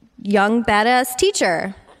 young badass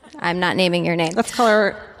teacher. I'm not naming your name. Let's call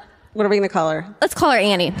her, what are we going to call her? Let's call her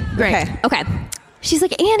Annie. Great. Okay. She's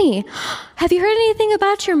like, Annie, have you heard anything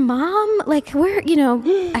about your mom? Like, where,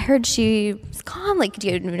 I heard she was gone. Like, do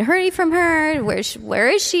you heard anything from her? Where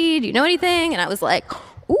is she? Do you know anything? And I was like,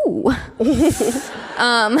 ooh.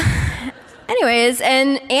 Anyways,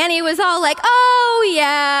 and Annie was all like, oh,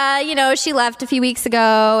 yeah, she left a few weeks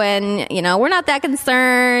ago and, we're not that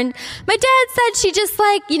concerned. My dad said she just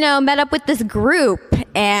met up with this group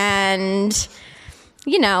and,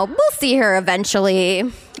 we'll see her eventually.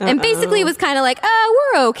 And basically it was kind of like,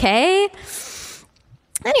 oh, we're okay.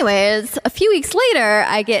 Anyways, a few weeks later,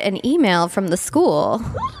 I get an email from the school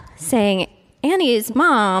saying Annie's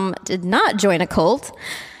mom did not join a cult.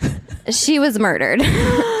 She was murdered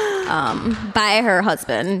by her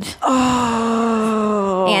husband,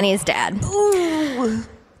 Annie's dad.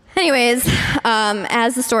 Anyways,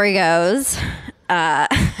 as the story goes...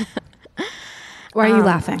 Why are you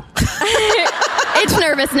laughing? It's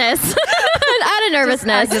nervousness. Out of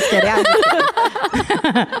nervousness. I'm just kidding.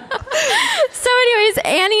 So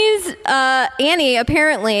anyways, Annie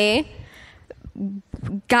apparently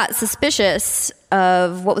got suspicious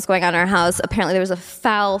of what was going on in her house. Apparently there was a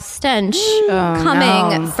foul stench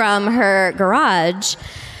coming from her garage.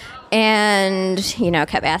 And,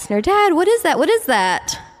 kept asking her, Dad, what is that? What is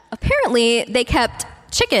that? Apparently they kept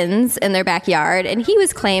chickens in their backyard, and he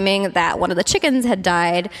was claiming that one of the chickens had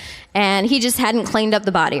died and he just hadn't cleaned up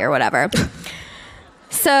the body or whatever.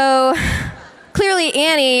 So clearly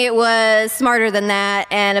Annie was smarter than that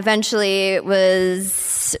and eventually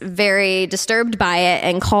was very disturbed by it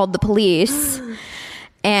and called the police.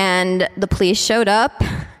 And the police showed up.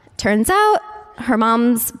 Turns out her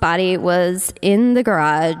mom's body was in the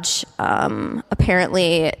garage.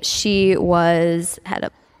 Apparently she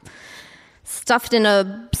had stuffed in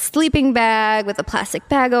a sleeping bag with a plastic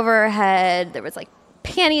bag over her head. There was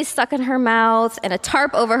panties stuck in her mouth and a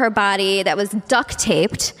tarp over her body that was duct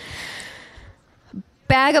taped.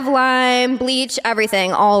 Bag of lime, bleach,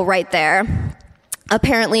 everything, all right there.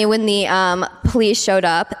 Apparently when the police showed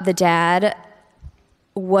up, the dad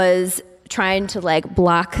was trying to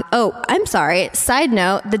block. Oh, I'm sorry. Side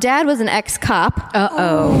note, the dad was an ex-cop.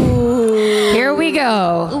 Uh-oh. Here we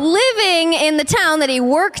go. Living in the town that he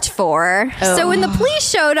worked for. Oh. So when the police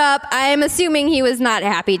showed up, I'm assuming he was not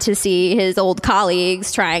happy to see his old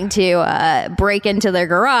colleagues trying to break into their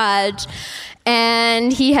garage.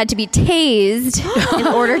 And he had to be tased in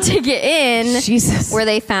order to get in. Jesus. Where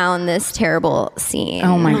they found this terrible scene.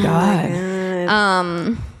 Oh my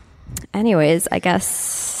God. Anyways, I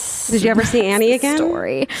guess... Did you ever see Annie again?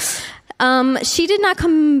 Story. She did not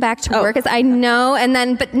come back to work, as I know.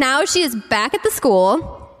 But now she is back at the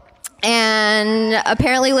school and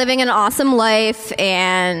apparently living an awesome life.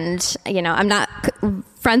 And, I'm not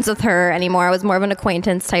friends with her anymore. I was more of an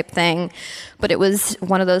acquaintance type thing. But it was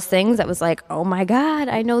one of those things that was like, oh my God,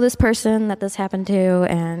 I know this person that this happened to.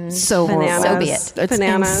 And so be it. It's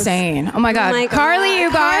insane. Oh my God. Carly, you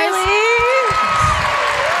guys. Carly.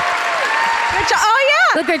 Oh,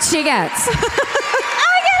 yeah. Look what she gets.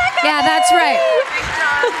 Yeah, that's right.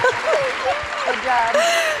 Good job.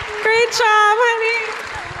 Great job,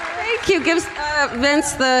 honey. Thank you. Give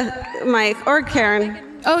Vince the mic, or Karen.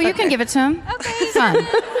 Oh, you can give it to him. Okay.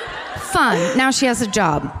 Fun. Now she has a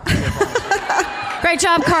job. Great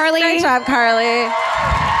job, Carly. Great job, Carly.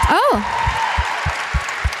 Oh.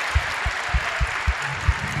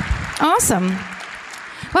 Awesome.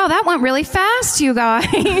 Wow, that went really fast, you guys.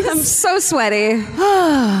 I'm so sweaty.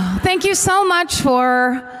 Thank you so much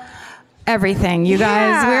for everything, you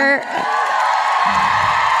guys.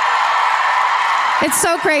 It's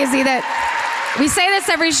so crazy that we say this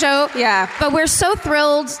every show. Yeah. But we're so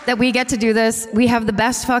thrilled that we get to do this. We have the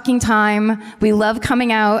best fucking time. We love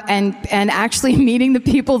coming out and actually meeting the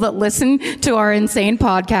people that listen to our insane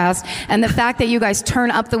podcast. And the fact that you guys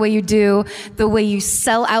turn up the way you do, the way you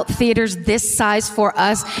sell out theaters this size for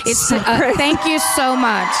us. It's thank you so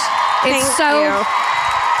much. It's so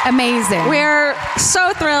amazing. We're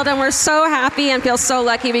so thrilled and we're so happy and feel so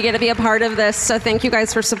lucky we get to be a part of this. So thank you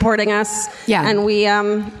guys for supporting us. Yeah. And we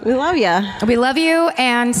love you. We love you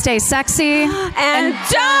and stay sexy. And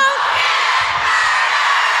don't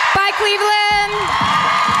Cleveland.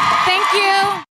 Thank you.